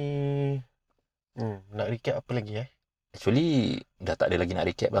Kolam ni. Nak recap apa lagi Actually, dah tak ada lagi nak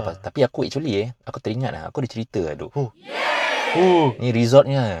recap apa. Tapi aku aku teringat lah. Aku ada cerita lah duk. Ni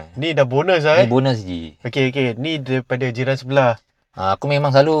resortnya. Ni dah bonus Ni bonus je. Okay. Ni daripada jiran sebelah. Aku memang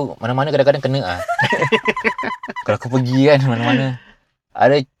selalu mana-mana kadang-kadang kena Kalau aku pergi kan mana-mana.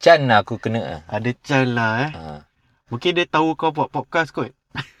 Ada chance lah aku kena Ada chance lah Mungkin dia tahu kau buat podcast kot.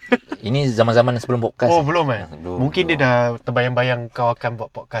 Ini zaman-zaman sebelum podcast. Belum Mungkin dia dah terbayang-bayang kau akan buat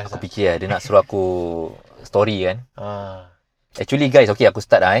podcast. Aku fikir dia nak suruh aku story kan. Actually guys, aku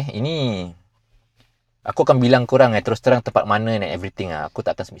start Ini aku akan bilang korang terus terang tempat mana and everything Aku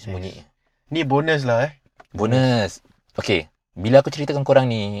tak akan sembunyi-sembunyi. Ni bonus lah Bonus. Okay, bila aku ceritakan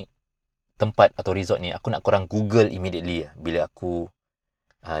korang ni tempat atau resort ni, aku nak korang Google immediately bila aku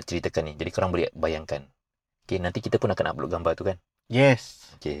ceritakan ni. Jadi korang boleh bayangkan. Okay, nanti kita pun akan upload gambar tu kan.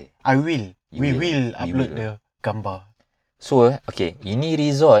 Yes. Okay. I will. We will upload the gambar. So, okay. Ini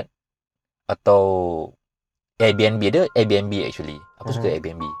resort atau Airbnb. Dia Airbnb actually. Aku suka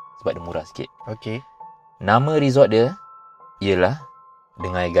Airbnb sebab dia murah sikit. Okay. Nama resort dia ialah,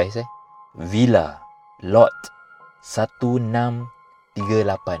 dengar guys Villa Lot 1638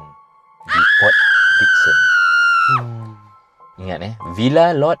 di Port Dickson. Ingat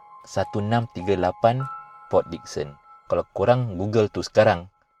Villa Lot 1638 Port Dickson. Kalau korang Google tu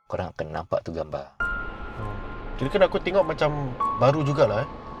sekarang, korang akan nampak tu gambar. Kira-kira aku tengok macam baru jugalah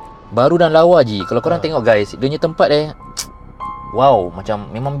Baru dan lawa je. Kalau korang tengok guys, dia punya tempat wow,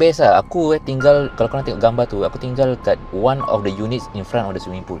 macam memang best lah. Aku tinggal, kalau korang tengok gambar tu, aku tinggal kat one of the units in front of the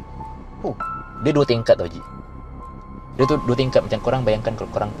swimming pool. Dia 2 tingkat tau je. Dia tu 2 tingkat. Macam korang bayangkan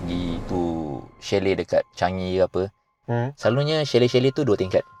kalau korang pergi tu chalet dekat Changi ke apa. Selalunya chalet-chalet tu 2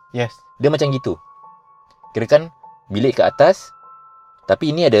 tingkat. Yes. Dia macam gitu. Kirakan bilik kat atas,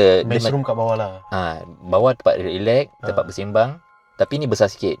 tapi ini ada best room kat bawah lah. Bawah tempat relax, tempat bersembang. Tapi ni besar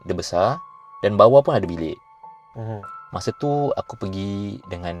sikit. Dia besar. Dan bawah pun ada bilik. Masa tu aku pergi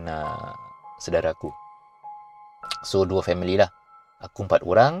dengan saudara aku. So 2 family lah. Aku 4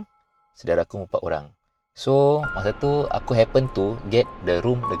 orang, saudara aku 4 orang. So masa tu aku happen to get the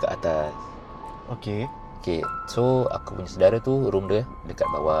room dekat atas. Okay. So aku punya saudara tu room dia dekat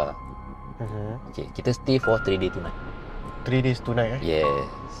bawah. Okay, kita stay for 3 days 2 night. 3 days 2 night Yes.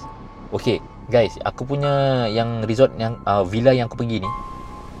 Okay guys, aku punya yang resort yang villa yang aku pergi ni,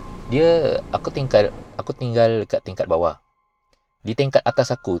 dia aku tinggal kat tingkat bawah. Di tingkat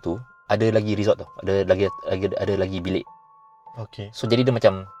atas aku tu ada lagi resort tu. Ada lagi bilik. Okay. So jadi dia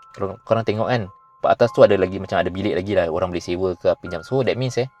macam, kalau korang tengok kan, kat atas tu ada lagi macam ada bilik lagi lah, orang boleh sewa ke pinjam. So that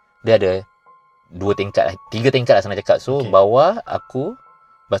means dia ada 2 tingkat, 3 tingkat lah senang cakap. So bawah aku,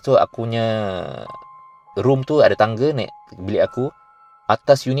 lepas tu aku punya room tu ada tangga naik bilik aku.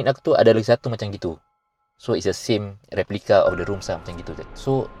 Atas unit aku tu ada lagi satu macam gitu. So it's the same replica of the room macam gitu.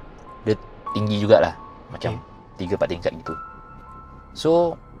 So dia tinggi jugalah, macam 3-4 tingkat gitu.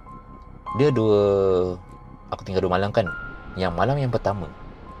 So dia aku tinggal 2 malam kan. Yang malam yang pertama,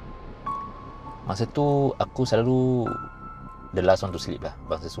 masa tu aku selalu the last one to sleep lah.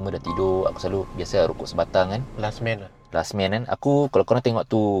 Bangsa semua dah tidur, aku selalu biasa rokok sebatang kan. Last man kan. Aku, kalau korang tengok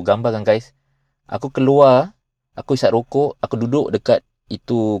tu gambar kan guys, aku keluar, aku isap rokok, aku duduk dekat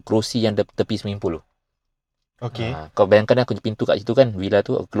itu kerusi yang tepi swimming pool tu. Okay. Kau bayangkan aku pintu kat situ kan, villa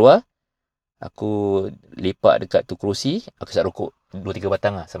tu. Aku keluar, aku lepak dekat tu kerusi, aku isap rokok 2-3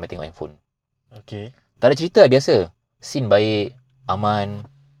 batang lah sampai tengok handphone. Okay. Tak ada cerita biasa. Scene baik, aman.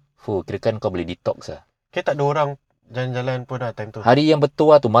 Kirakan kau boleh detox lah. Tak ada orang jalan-jalan pun lah time tu. Hari yang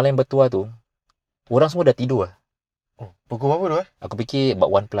bertuah tu, malam yang bertuah tu, orang semua dah tidur lah. Pukul berapa tu Aku fikir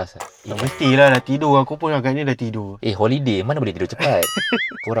about 1 plus lah. Tak mestilah dah tidur. Aku pun agaknya dah tidur. Holiday mana boleh tidur cepat.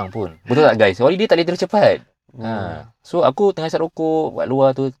 Korang pun. Betul tak guys? Holiday tak boleh tidur cepat. So aku tengah isap rokok kat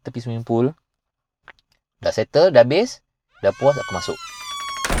luar tu tepi swimming pool. Dah settle, dah habis, dah puas, aku masuk.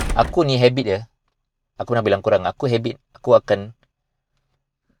 Aku ni habit dia. Aku nak bilang korang, aku akan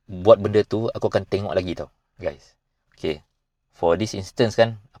buat benda tu, aku akan tengok lagi tau, guys. Okay. For this instance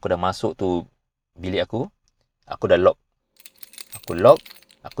kan, aku dah masuk tu bilik aku dah lock. Aku lock,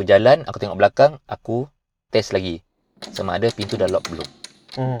 aku jalan, aku tengok belakang, aku test lagi sama ada pintu dah lock belum.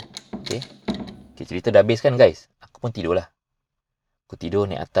 Okay, cerita dah habis kan guys. Aku pun tidur lah. Aku tidur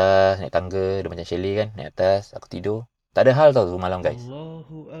naik atas, naik tangga, dia macam chalet kan, naik atas, aku tidur. Tak ada hal tau tu malam guys.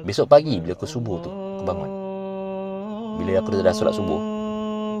 Besok pagi bila aku subuh tu, aku bangun. Bila aku dah solat subuh,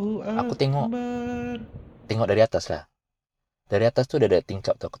 aku tengok dari atas lah. Dari atas tu ada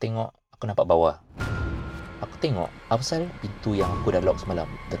tingkap tu. Aku tengok, aku nampak bawah. Aku tengok, apa pasal pintu yang aku dah lock semalam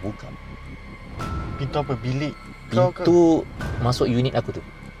terbuka. Pintu apa? Bilik? Pintu masuk unit aku tu.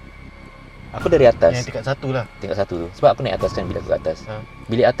 Aku dari atas. Yang tingkat 1 lah. Tingkat 1 tu. Sebab aku naik atas kan bila aku kat atas.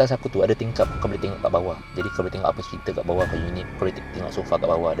 Bilik atas aku tu ada tingkap. Kau boleh tengok kat bawah. Jadi kau boleh tengok apa cerita kat bawah kat unit. Kau boleh tengok sofa kat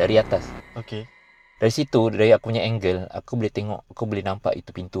bawah. Dari atas. Okay. Dari situ, dari aku punya angle, aku boleh tengok, aku boleh nampak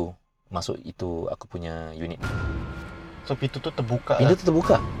itu pintu masuk itu aku punya unit. So pintu tu terbuka Pintu tu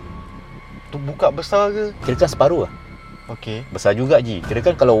terbuka. Terbuka besar ke? Kirakan separuh lah. Okay. Besar juga Ji.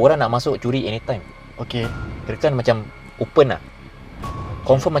 Kirakan kalau orang nak masuk curi anytime. Okay. Kirakan macam open lah.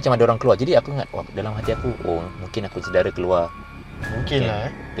 Confirm macam ada orang keluar. Jadi aku ingat, dalam hati aku, mungkin aku saudara keluar. Mungkin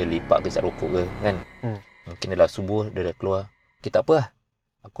lah Dia lipat ke isap rokok ke kan. Mungkin dah subuh dia dah keluar. Okay, tak apa lah.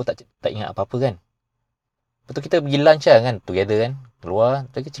 Aku tak ingat apa-apa kan. Lepas tu kita pergi lunch lah kan, together kan. Keluar,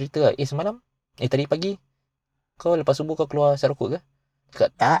 lagi cerita lah. Semalam, tadi pagi, kau lepas subuh kau keluar isap rokok ke? Cakap,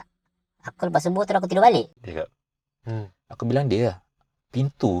 Tak. Aku lepas subuh terus aku tidur balik. dia cakap. Aku bilang dia lah,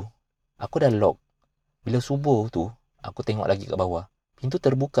 pintu, aku dah lock. Bila subuh tu, aku tengok lagi kat bawah. Pintu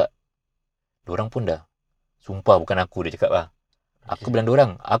terbuka. Diorang pun dah. Sumpah bukan aku, dia cakap lah. Aku bilang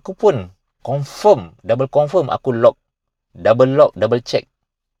diorang, aku pun double confirm aku lock. Double check.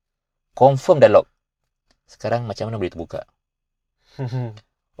 Confirm dah lock. Sekarang macam mana boleh terbuka?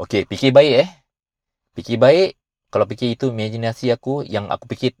 Okey, fikir baik Fikir baik. Kalau fikir itu imaginasi aku, yang aku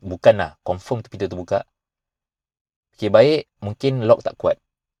fikir bukanlah confirm tu pintu terbuka. Fikir baik, mungkin lock tak kuat.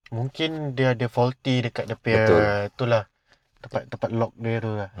 Mungkin dia ada faulty dekat dia punya itulah. Tempat lock dia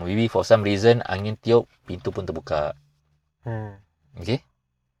tu lah. Maybe for some reason angin tiup, pintu pun terbuka. Okay.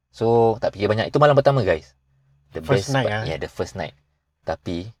 So tak fikir banyak. Itu malam pertama guys. The first best night part, the first night.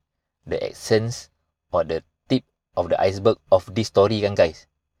 Tapi the essence or the tip of the iceberg of this story kan guys,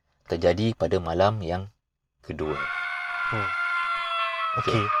 terjadi pada malam yang kedua.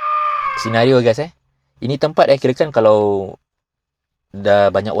 Okay. Senario guys Ini tempat kirakan kalau dah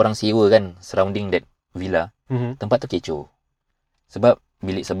banyak orang sewa kan surrounding that villa, tempat tu kecoh. Sebab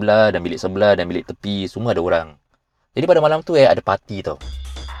bilik sebelah dan bilik sebelah dan bilik tepi semua ada orang. Jadi pada malam tu ada party tau.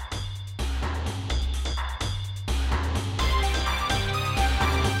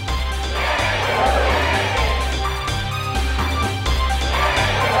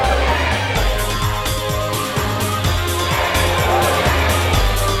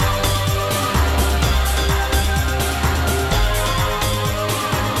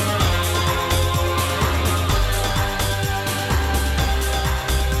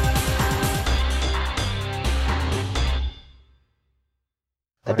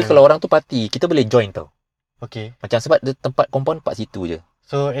 Tapi kalau orang tu party, kita boleh join tau. Okay. Macam sebab dia tempat compound part situ je.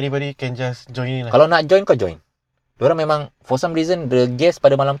 So anybody can just join in lah. Kalau nak join, kau join. Diorang memang, for some reason, the guest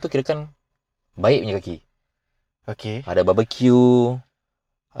pada malam tu kirakan baik punya kaki. Okay. Ada barbecue,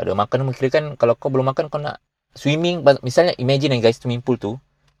 ada makan, kirakan kalau kau belum makan, kau nak swimming. Misalnya, imagine guys, swimming pool tu,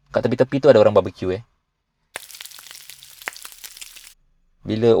 kat tepi-tepi tu ada orang barbecue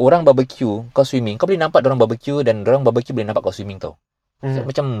Bila orang barbecue, kau swimming, kau boleh nampak diorang barbecue dan diorang barbecue boleh nampak kau swimming tau. So,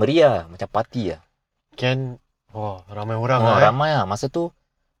 macam meriah, macam party lah. Kan, ramai orang ramai lah. Masa tu,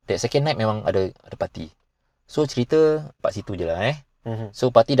 that second night memang ada party. So, cerita part situ je lah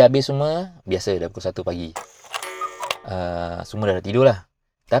So, party dah habis semua, biasa dah pukul 1 pagi. Semua dah tidur lah.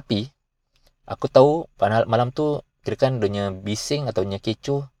 Tapi, aku tahu malam tu, kirakan dunia bising atau dunia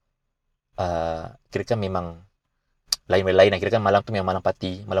kecoh, kirakan memang lain-lain lah. Kirakan malam tu memang malam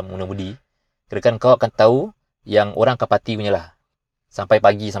party, malam muda-mudi. Kirakan kau akan tahu yang orang akan party punya lah. Sampai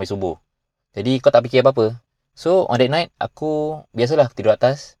pagi, sampai subuh. Jadi kau tak fikir apa-apa. So on that night, aku biasalah tidur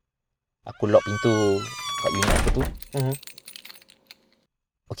atas. Aku lock pintu kat unit aku tu.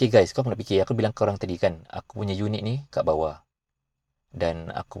 Okay guys, kau pernah fikir, aku bilang kau orang tadi kan, aku punya unit ni kat bawah. Dan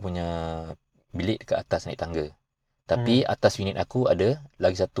aku punya bilik dekat atas naik tangga. Tapi atas unit aku ada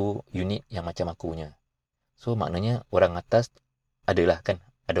lagi satu unit yang macam aku punya. So maknanya orang atas adalah kan,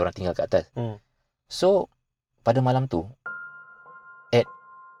 ada orang tinggal kat atas. So pada malam tu, at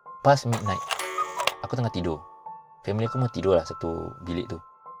past midnight, aku tengah tidur. Family aku mau tidur lah satu bilik tu.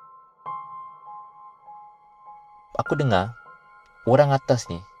 Aku dengar orang atas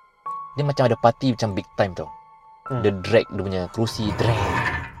ni, dia macam ada party macam big time tau. Dia drag dia punya kerusi, drag.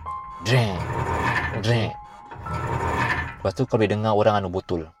 Lepas tu kau boleh dengar orang anu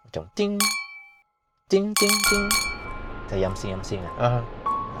botol macam ting. Macam yamsing lah.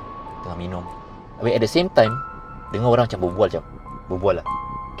 Tengah minum. Habis at the same time, dengar orang macam berbual lah.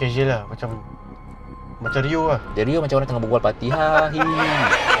 Casual lah, macam Rio lah. Dia Rio macam orang tengah berbual party. Ha, hi.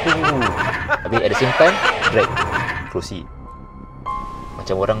 Habis at the same time, drag kerusi.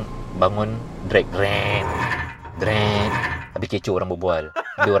 Macam orang bangun, drag. Habis kecoh orang berbual.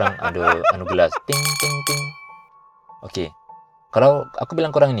 Habis orang ada anu gelas. Ting. Okay. Kalau aku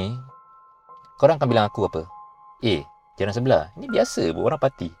bilang korang ni, korang akan bilang aku apa? Jiran sebelah, ni biasa orang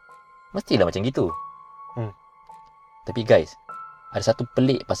party. Mestilah macam gitu. Tapi guys, ada satu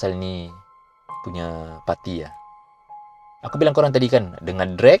pelik pasal ni punya party lah. Aku bilang korang tadi kan,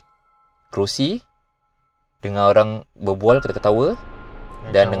 dengan drag, kerusi, dengan orang berbual, ketawa,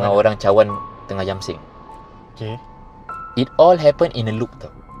 dan dengan orang cawan tengah jamsing. Okay. It all happen in a loop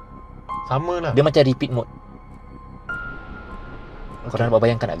tau. Sama lah. Dia macam repeat mode. Korang dapat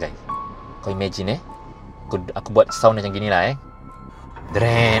bayangkan tak guys? Kau imagine aku buat sound macam gini lah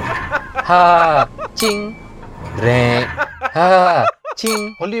Dren. Ha, cing. Dren. Ha,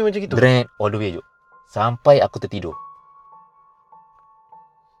 cing. All the way macam gitu. Dren. All the way je. Sampai aku tertidur.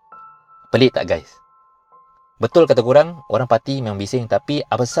 Pelik tak guys? Betul kata korang, orang party memang bising. Tapi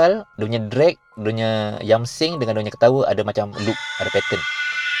apa pasal dia punya drag, dia punya yamsing dengan dia punya ketawa ada macam loop, ada pattern.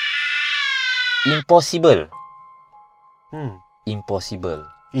 Impossible. Impossible.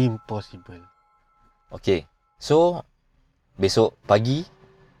 Okay. So, besok pagi,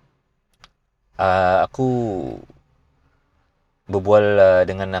 aku berbual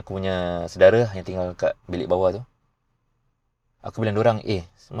dengan aku punya saudara yang tinggal kat bilik bawah tu. Aku bilang diorang,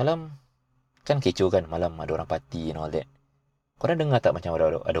 semalam kan kecoh kan, malam ada orang party and all that. Korang dengar tak macam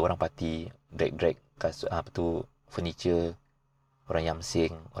ada orang party, drag kasut, furniture, orang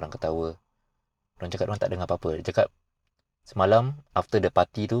yamsing, orang ketawa. Diorang cakap diorang tak dengar apa-apa. Dia cakap, semalam after the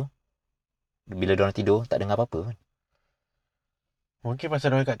party tu, bila diorang tidur, tak dengar apa-apa kan. Mungkin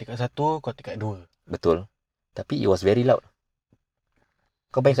pasal diorang kat tingkat 1, kau tingkat 2. Betul. Tapi it was very loud.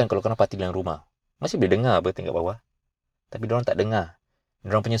 Kau bayangkan kalau korang party dalam rumah, masih boleh dengar apa tingkat bawah. Tapi diorang tak dengar.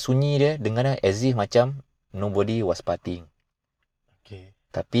 Diorang punya sunyi dia, dengar as if macam nobody was partying. Okay.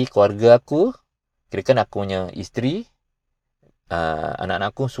 Tapi keluarga aku, kirakan aku punya isteri, anak-anak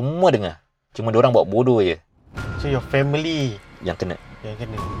aku semua dengar. Cuma diorang buat bodoh je. So your family yang kena.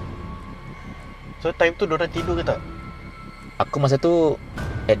 So time tu diorang tidur ke tak? Aku masa tu,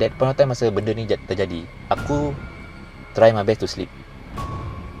 at that point of time masa benda ni terjadi, aku try my best to sleep.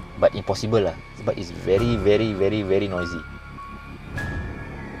 But impossible lah. Sebab it's very, very, very, very noisy.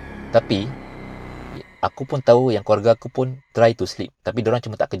 Tapi, aku pun tahu yang keluarga aku pun try to sleep. Tapi diorang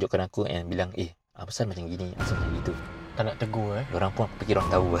cuma tak kejutkan aku and bilang, asal macam gini, asal macam gitu. Tak nak tegur Diorang pun aku fikir diorang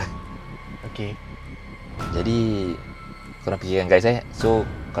tahu lah. Okay. Jadi, korang fikirkan guys So,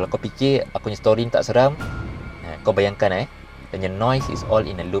 kalau kau fikir aku punya story ni tak seram, kau bayangkan the noise is all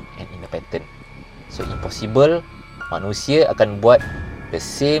in a loop and in a pattern. So, impossible manusia akan buat the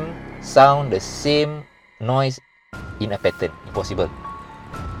same sound, the same noise in a pattern. Impossible.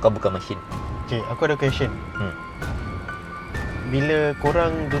 Kau bukan mesin. Okay, aku ada question. Bila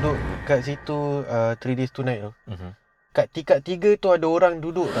korang duduk kat situ 3 days 2 night tu, kat tingkat 3 tu ada orang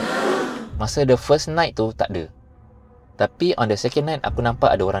duduk tak? Masa the first night tu tak ada. Tapi on the second night aku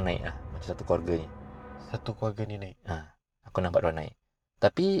nampak ada orang naik lah. Macam satu keluarga ni. Satu keluarga ni naik. Aku nampak orang naik.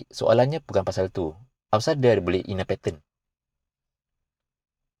 Tapi soalannya bukan pasal tu. Pasal dia boleh in a pattern.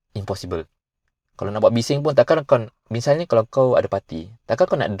 Impossible. Kalau nak buat bising pun takkan kau, misalnya kalau kau ada party, takkan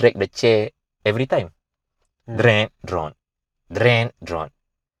kau nak drag the chair every time. Drag, drone. Drag, drone.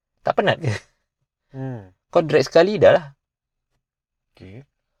 Tak penat ke? Kau drag sekali dah lah. Okay.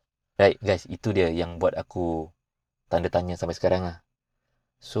 Right guys, itu dia yang buat aku tanda tanya sampai sekarang lah.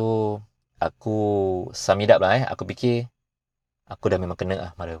 So, aku sum it up lah Aku fikir aku dah memang kena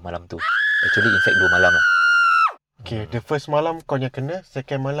lah malam tu. Actually in fact 2 malam lah. Okay, the first malam kau yang kena,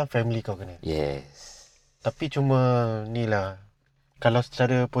 second malam family kau kena. Yes. Tapi cuma ni lah, kalau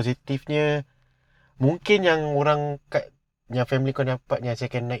secara positifnya, mungkin yang orang kat yang family kau dapat yang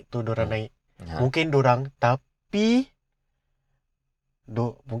second night tu dorang naik. Mungkin dorang, tapi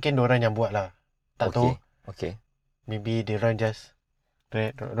mungkin dorang yang buat lah. Tak tahu. Okay. Maybe they run just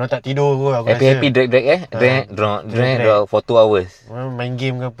Diorang tak tidur kot aku Happy rasa. drag Drag. for 2 hours. Main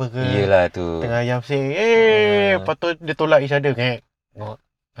game ke apa ke. Yelah tu. Tengah ayam sing. Lepas tu dia tolak each other.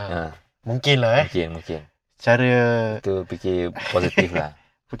 Mungkin lah Mungkin. Cara Itu fikir positif lah.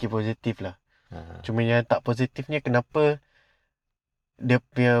 fikir positif lah. Cuma yang tak positifnya kenapa dia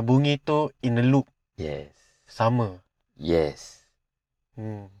punya bunyi tu in a loop. Yes. Sama. Yes.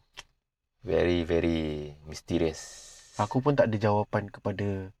 Very Very mysterious. Aku pun tak ada jawapan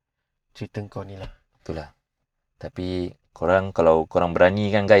kepada cerita kau ni lah. Itulah. Tapi kalau korang berani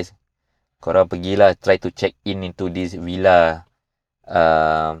kan guys, korang pergilah try to check in into this villa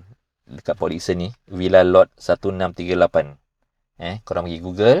dekat Port Dickson ni, Villa Lot 1638. Korang pergi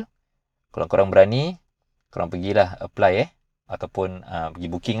Google, kalau korang berani, korang pergilah apply ataupun pergi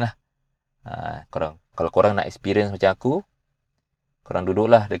booking lah. Kalau korang nak experience macam aku, korang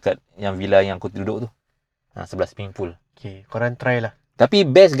duduklah dekat yang villa yang aku duduk tu. Sebelah swimming pool. Okay, korang try lah. Tapi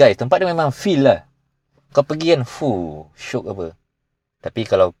best guys, tempat dia memang feel lah. Kau pergi kan, syok apa. Tapi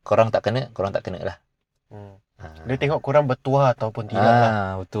kalau korang tak kena lah. Dia tengok korang bertuah ataupun tidak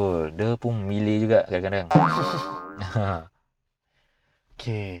lah. Betul. Dia pun milih juga kadang-kadang.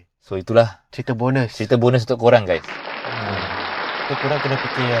 Okay. So itulah Cerita bonus. cerita bonus untuk korang guys. Itu korang kena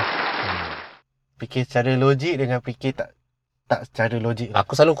fikir lah. Fikir secara logik dengan fikir tak secara logik lah.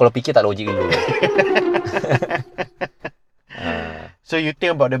 Aku selalu kalau fikir tak logik dulu. So you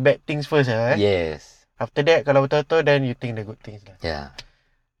think about the bad things first lah Yes. After that kalau betul-betul then you think the good things lah. Ya.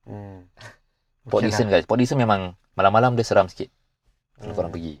 Okay Port Dickson lah. guys. Port Dickson memang malam-malam dia seram sikit. Kalau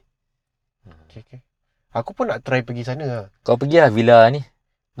korang pergi. Okay. Aku pun nak try pergi sana lah. Kau pergi lah villa ni.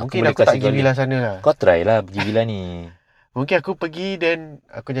 Mungkin boleh aku tak kasih pergi kau villa link. sana lah. Kau try lah pergi villa ni. Mungkin aku pergi then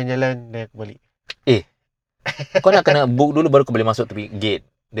aku jalan-jalan then aku balik. Kau nak kena book dulu baru kau boleh masuk tepi gate.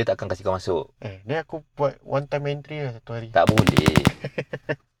 Dia tak akan kasih kau masuk. Then aku buat one time entry lah satu hari. Tak boleh.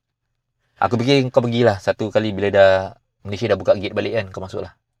 Aku fikir kau pergilah satu kali bila dah Malaysia dah buka gate balik kan, kau masuk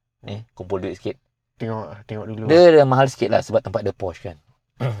lah. Kumpul duit sikit. Tengok dulu. Dia dah mahal sikit lah sebab tempat dia posh kan.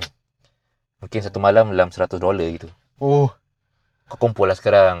 Mungkin satu malam dalam $100 gitu. Oh. Kau kumpul lah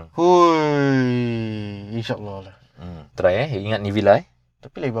sekarang. Hui. InsyaAllah lah. Try ingat ni villa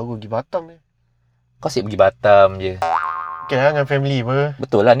Tapi lagi bagus pergi Batam ni. Kau asyik pergi Batam je. Okay lah dengan family apa.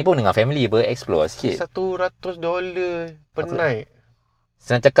 Betul lah, ni pun dengan family apa, explore sikit. $100 per Aku- night.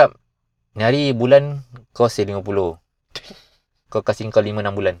 Senang cakap, ni hari bulan kau save 50. Kau kasih kau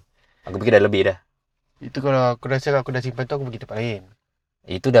 5-6 bulan. Aku fikir dah lebih dah. Itu kalau aku rasa aku dah simpan tu aku pergi tempat lain.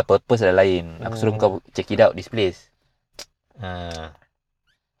 Itu dah purpose dah lain. Aku suruh kau check it out this place. Villa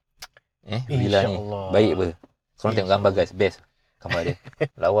ni. InsyaAllah. Baik apa? Korang tengok gambar guys, best. Gambar dia.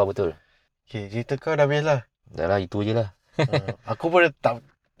 Lawa betul. Okay, cerita kau dah habis lah. Dah lah, itu je lah. Aku pun tak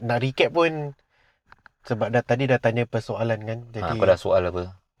nak recap pun sebab tadi dah tanya persoalan kan. Jadi Kau dah soal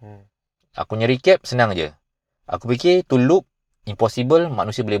apa? Hmm. Aku punya recap senang je. Aku fikir to look impossible,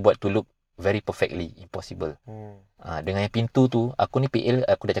 manusia boleh buat to look very perfectly impossible. Dengan yang pintu tu, aku ni PL,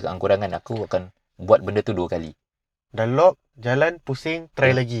 aku dah cakap dengan korang kan, aku akan buat benda tu 2 kali. Dah lock, jalan, pusing,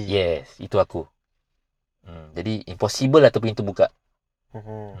 try lagi. Yes, itu aku. Jadi impossible lah tu pintu buka.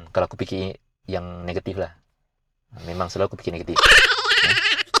 Kalau aku fikir yang negatif lah. Memang selalu aku fikir negatif.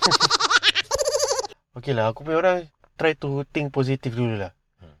 Okey lah, aku punya orang try to think positif dulu lah.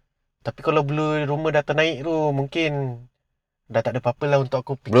 Tapi kalau blue rumah dah ternaik tu, mungkin dah tak ada apa-apa lah untuk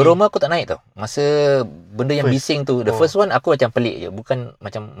aku fikir. Belum rumah aku tak naik tau. Masa benda yang First. bising tu, the first one aku macam pelik je. Bukan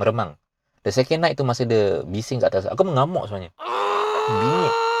macam meremang. The second night tu masa dia bising kat atas, aku mengamuk sebenarnya.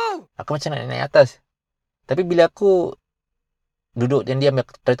 Bingit. Aku macam nak naik atas. Tapi bila aku duduk dan diam,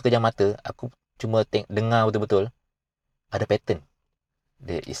 try to kejam mata, aku cuma dengar betul-betul. Ada pattern.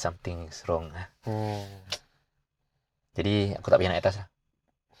 There is something wrong. Jadi aku tak payah naik atas lah.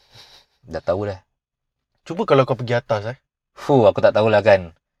 Dah tahu dah. Cuba kalau kau pergi atas Aku tak tahulah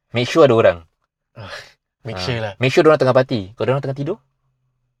kan. Make sure ada orang. make sure lah. Make sure diorang tengah party. Kalau diorang tengah tidur?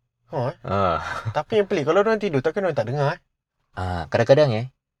 Tapi yang pelik, kalau orang tidur, takkan orang tak dengar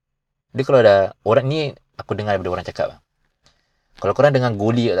Kadang-kadang dia kalau ada orang ni, aku dengar daripada orang cakap. Kalau korang dengar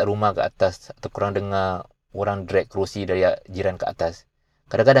goli kat rumah kat atas, atau korang dengar orang drag kerusi dari jiran ke atas,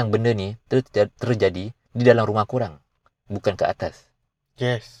 kadang-kadang benda ni terjadi di dalam rumah korang, bukan ke atas.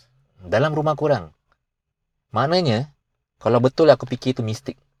 Yes. Dalam rumah korang. Maknanya, kalau betul aku fikir itu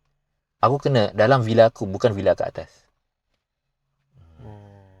mistik, aku kena dalam villa aku, bukan villa ke atas.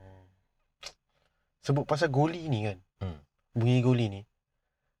 Sebut pasal goli ni kan, bunyi goli ni,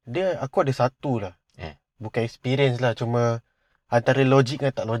 aku ada satu lah. Bukan experience lah, cuma antara logik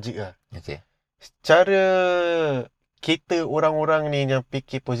dengan tak logik lah. Okay. Secara kita orang-orang ni yang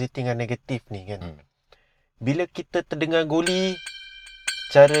fikir positif dengan negatif ni kan, bila kita terdengar goli,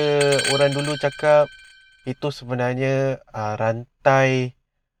 cara orang dulu cakap itu sebenarnya rantai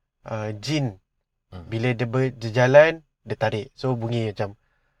jin. Bila dia berjalan, dia tarik. So bunyi macam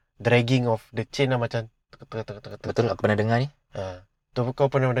dragging of the chain lah, macam Betul, aku pernah dengar ni. Tu kau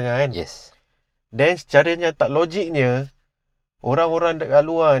pernah dengar kan? Yes. Dan secaranya tak logiknya, orang-orang dekat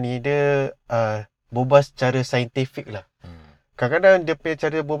luar ni dia berbual secara saintifik lah. Kadang-kadang dia punya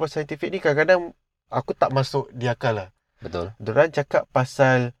cara berbual saintifik ni kadang-kadang aku tak masuk di akal lah. Betul. Diorang cakap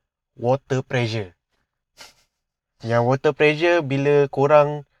pasal water pressure. Yang water pressure bila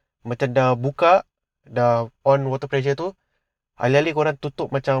korang macam dah buka, dah on water pressure tu, alih-alih korang tutup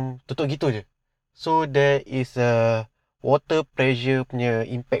gitu je. So there is a water pressure punya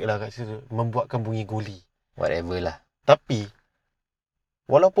impact lah kat situ, membuatkan bunyi guli. Whatever lah. Tapi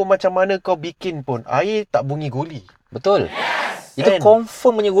walaupun macam mana kau bikin pun, air tak bunyi guli. Betul. Itu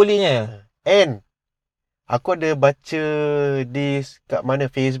confirm bunyi gulinya. And aku ada baca kat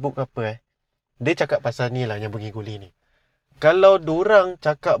mana, Facebook apa dia cakap pasal ni lah yang bunyi guli ni. Kalau dorang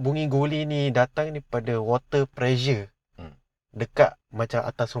cakap bunyi guli ni datang daripada water pressure dekat macam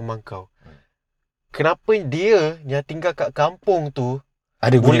atas rumah kau, kenapa dia yang tinggal kat kampung tu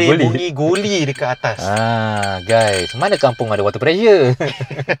ada boleh bunyi guli dekat atas? Guys, mana kampung ada water pressure?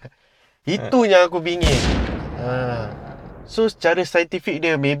 Itu yang aku bingit. So secara saintifik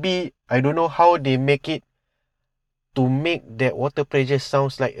dia, maybe I don't know how they make it to make that water pressure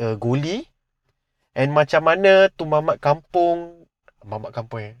sounds like a guli. And macam mana tu mamat kampung mamat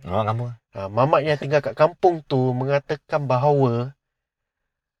yang tinggal kat kampung tu mengatakan bahawa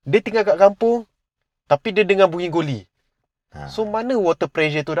dia tinggal kat kampung tapi dia dengar bunyi guli. So mana water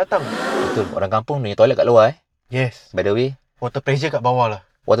pressure tu datang? Betul, orang kampung ni toilet kat luar Yes. By the way, Water pressure kat bawah lah.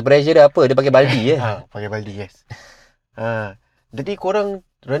 water pressure dia apa? Dia pakai baldi Pakai baldi, yes. Jadi korang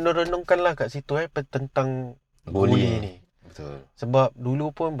renung-renungkanlah kat situ tentang guli ni. Betul. Sebab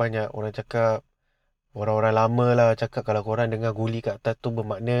dulu pun banyak orang cakap, orang-orang lama lah cakap kalau korang dengar guli kat atas tu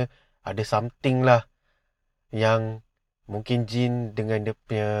bermakna ada something lah yang mungkin jin dengan dia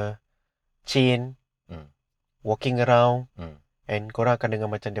punya chain walking around and korang akan dengar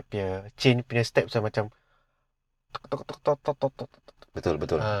macam dia punya chain punya steps macam Betul.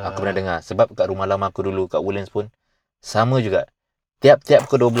 Aku pernah dengar. Sebab kat rumah lama aku dulu kat Woodlands pun sama juga. Tiap-tiap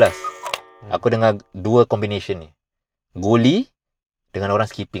pukul 12 aku dengar dua combination ni. Guli dengan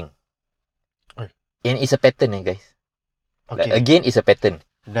orang skipping. And it's a pattern guys. Okay. Like, again it's a pattern.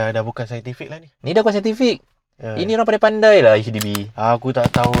 Dah bukan saintifik lah ni. Ni dah bukan saintifik. Ini orang pandai-pandai lah HDB. Aku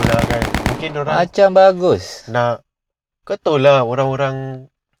tak tahu lah kan. Mungkin orang macam bagus. Nak betul lah orang-orang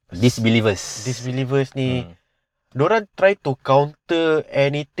disbelievers ni. Diorang try to counter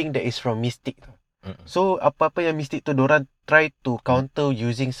anything that is from mystic. So apa-apa yang mystic tu diorang try to counter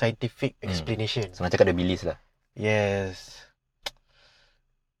using scientific explanation. Senang cakap dia bilis lah. Yes.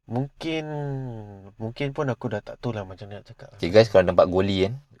 Mungkin pun aku dah tak tahu lah macam mana nak cakap. Okay guys, kalau nampak goli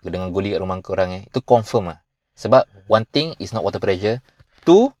dengan goli kat rumah korang itu confirm lah. Sebab one thing is not water pressure.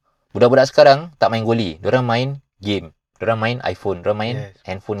 Two, budak-budak sekarang tak main goli. Diorang main game. Diorang main iPhone. Diorang main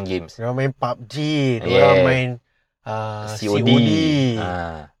handphone games. Diorang main PUBG. Diorang main COD.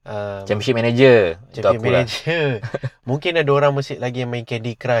 Championship Manager. Championship Manager. Mungkin ada orang masih lagi main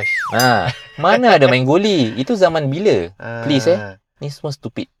Candy Crush. Mana ada main goli? Itu zaman bila? Please ni semua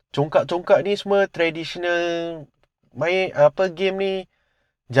stupid. Congkak-congkak ni semua traditional main game ni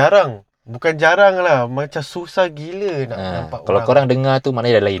jarang. Bukan jarang lah, macam susah gila nak nampak kalau orang. Korang dengar tu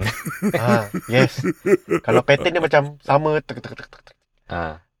maknanya dah lain. Yes. Kalau pattern dia macam sama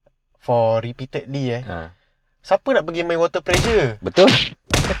for repeatedly siapa nak pergi main water pressure? Betul.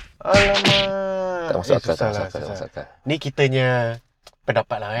 Alamak. Tak masuk akal, susah. Ni kitanya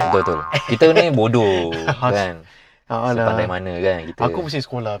pendapat lah Betul. Kita ni bodoh kan. Sepandai mana kan kita. Aku mesti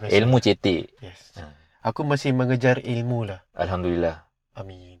sekolah biasa. Ilmu cetek. Yes. Aku masih mengejar ilmu lah. Alhamdulillah.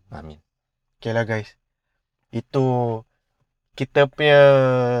 Amin. Okay lah guys. Itu kita punya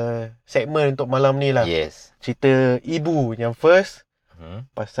segmen untuk malam ni lah. Yes. Cerita ibu yang first.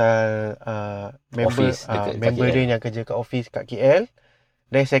 Pasal member dia yang kerja kat office kat KL.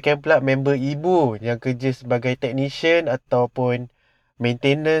 Dan second pula member ibu yang kerja sebagai technician ataupun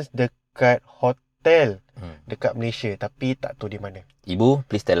maintenance dekat hotel dekat Malaysia, tapi tak tahu di mana. Ibu,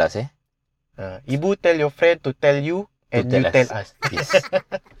 please tell us Ibu tell your friend to tell you and you tell us. Yes.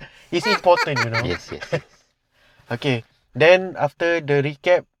 It's important, you know. Yes. Okay. Then after the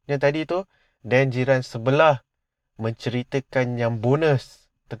recap yang tadi tu, then jiran sebelah menceritakan yang bonus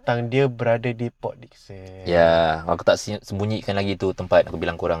tentang dia berada di Port Dickson. Ya, aku tak sembunyikan lagi tu tempat aku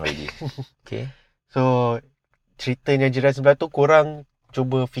bilang korang lagi. Okay. So, ceritanya jiran sebelah tu korang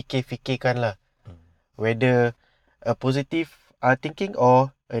cuba fikirkan lah. Whether a positive thinking or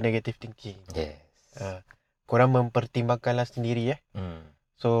a negative thinking. Yes. Korang mempertimbangkanlah sendiri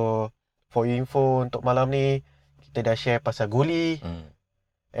So for your info untuk malam ni, kita dah share pasal guli.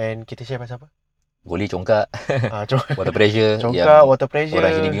 And kita share pasal apa? Guli, congkak, water pressure. Congkak, water pressure.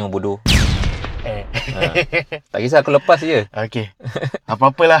 Orang sini bingung bodoh. Tak kisah, aku lepas je. Okay.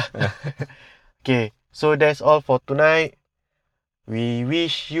 Apa-apalah. Okay. So that's all for tonight. We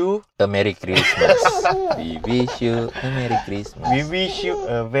wish you A Merry Christmas. We wish you a Merry Christmas. We wish you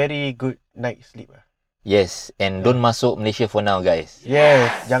a very good night sleep. Yes. And don't masuk Malaysia for now, guys. Yes.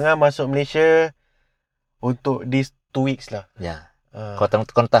 Jangan masuk Malaysia untuk these 2 weeks lah. Ya. Kau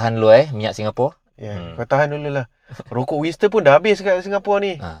tahan dulu minyak Singapura. Kau tahan dulu lah. Rokok Winston pun dah habis kat Singapura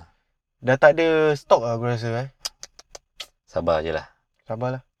ni. Dah tak ada stok lah aku rasa. Sabar je lah.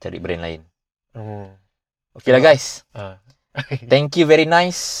 Sabarlah. Cari brand lain. Okay lah guys. Thank you very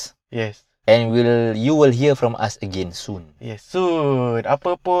nice. Yes. And you will hear from us again soon. Yes, soon.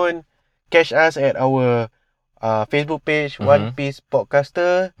 Apa pun, catch us at our Facebook page, One Piece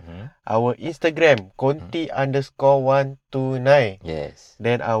Podcaster. Our Instagram, Konti_129. Yes.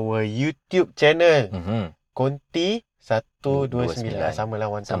 Then our YouTube channel, Konti129. Sama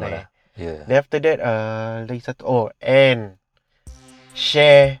lah, 129. Yeah. Then after that, lagi satu. And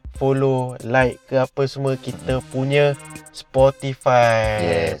share, follow, like ke apa semua kita punya Spotify.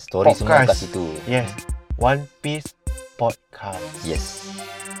 Yes, story semua kat situ. Yes, One Piece Podcast. Yes.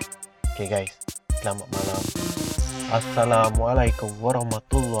 Okay guys, selamat malam. Assalamualaikum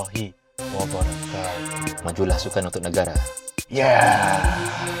warahmatullahi wabarakatuh. Majulah sukan untuk negara. Yeah.